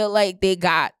don't feel like they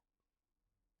got.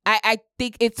 I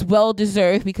think it's well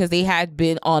deserved because they had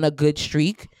been on a good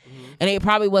streak, and they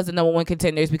probably wasn't number one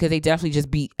contenders because they definitely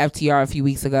just beat FTR a few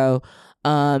weeks ago.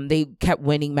 They kept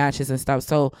winning matches and stuff.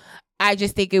 So I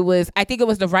just think it was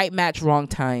the right match, wrong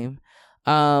time.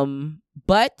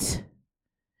 But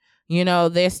you know,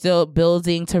 they're still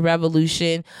building to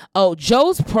Revolution. Oh,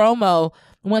 Joe's promo.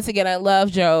 Once again, I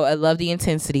love Joe. I love the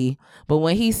intensity. But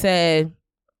when he said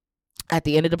at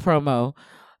the end of the promo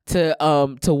to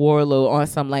Wardlow on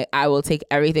some like, I will take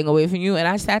everything away from you, and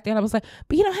I sat there and I was like,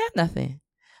 but you don't have nothing.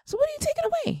 So what are you taking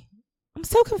away? I'm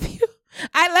so confused.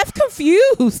 I left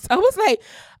confused. I was like,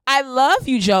 I love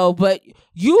you, Joe, but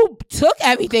you took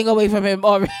everything away from him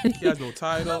already. He has no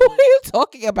title. What are you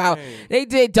talking about? Dang. They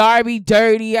did Darby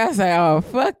dirty. I was like, oh,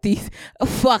 fuck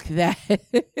that.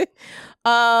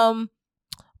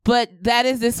 But that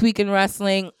is this week in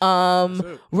wrestling.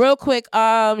 Real quick,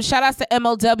 shout outs to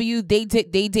MLW. They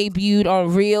debuted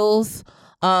on Reels.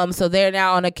 So they're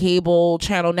now on a cable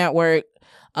channel network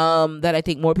that I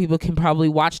think more people can probably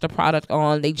watch the product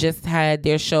on. They just had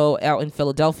their show out in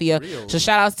Philadelphia. Reels. So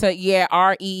shout outs to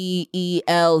REELZ.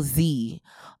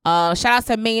 Shout outs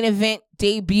to Main Event,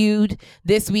 debuted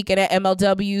this weekend at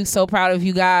MLW. So proud of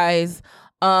you guys.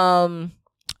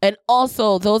 And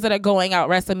also those that are going out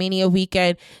WrestleMania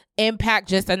weekend, Impact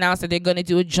just announced that they're going to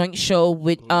do a joint show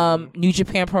with New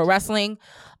Japan Pro Wrestling,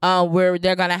 where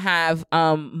they're going to have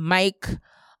Mike,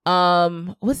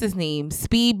 what's his name?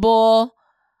 Speedball.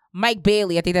 Mike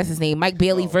Bailey, I think that's his name. Mike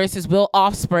Bailey versus Will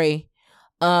Ospreay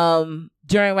during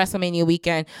WrestleMania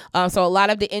weekend. So a lot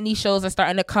of the indie shows are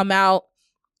starting to come out.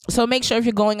 So make sure if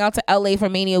you're going out to LA for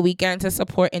Mania weekend to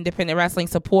support independent wrestling,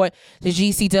 support the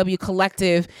GCW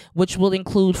collective, which will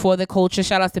include For the Culture.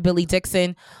 Shout out to Billy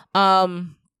Dixon.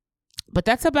 But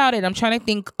that's about it. I'm trying to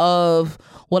think of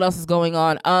what else is going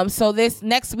on. So this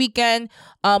next weekend,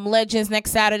 Legends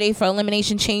next Saturday for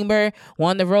Elimination Chamber. We're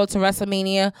on the road to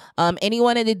WrestleMania.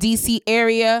 Anyone in the DC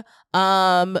area,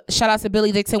 shout out to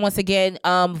Billy Dixon once again.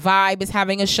 Vibe is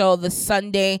having a show this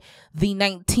Sunday, the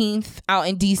 19th, out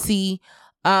in DC.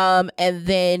 And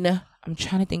then I'm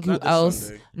trying to think who else.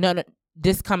 Sunday. No,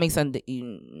 this coming Sunday.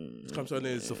 Come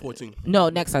Sunday is the 14th. No,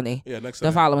 next Sunday. Yeah, next Sunday.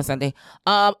 The following Sunday.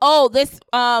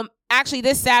 Actually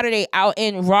this Saturday out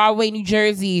in Rahway, New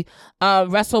Jersey,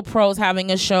 WrestlePro's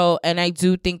having a show, and I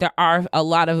do think there are a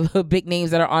lot of big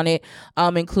names that are on it,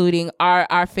 including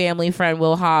our family friend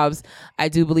Will Hobbs. I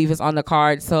do believe is on the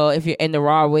card. So if you're in the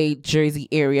Rahway, Jersey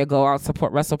area, go out,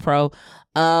 support WrestlePro.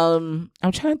 I'm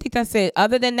trying to think that's it.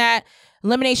 Other than that,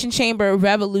 Elimination Chamber,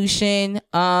 Revolution,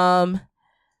 March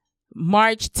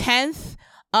 10th.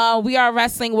 We Are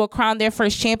Wrestling will crown their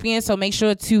first champion, so make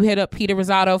sure to hit up Peter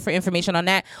Rosado for information on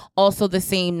that. Also, the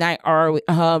same night, our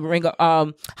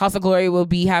House of Glory will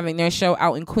be having their show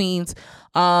out in Queens.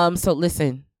 So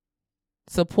listen,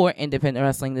 support independent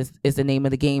wrestling. This is the name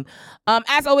of the game.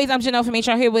 As always, I'm Janelle from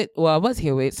HR here with, I was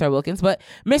here with Sir Wilkins, but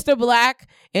Mr. Black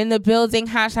in the building.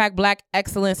 #Black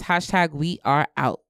Excellence. #We Are Out.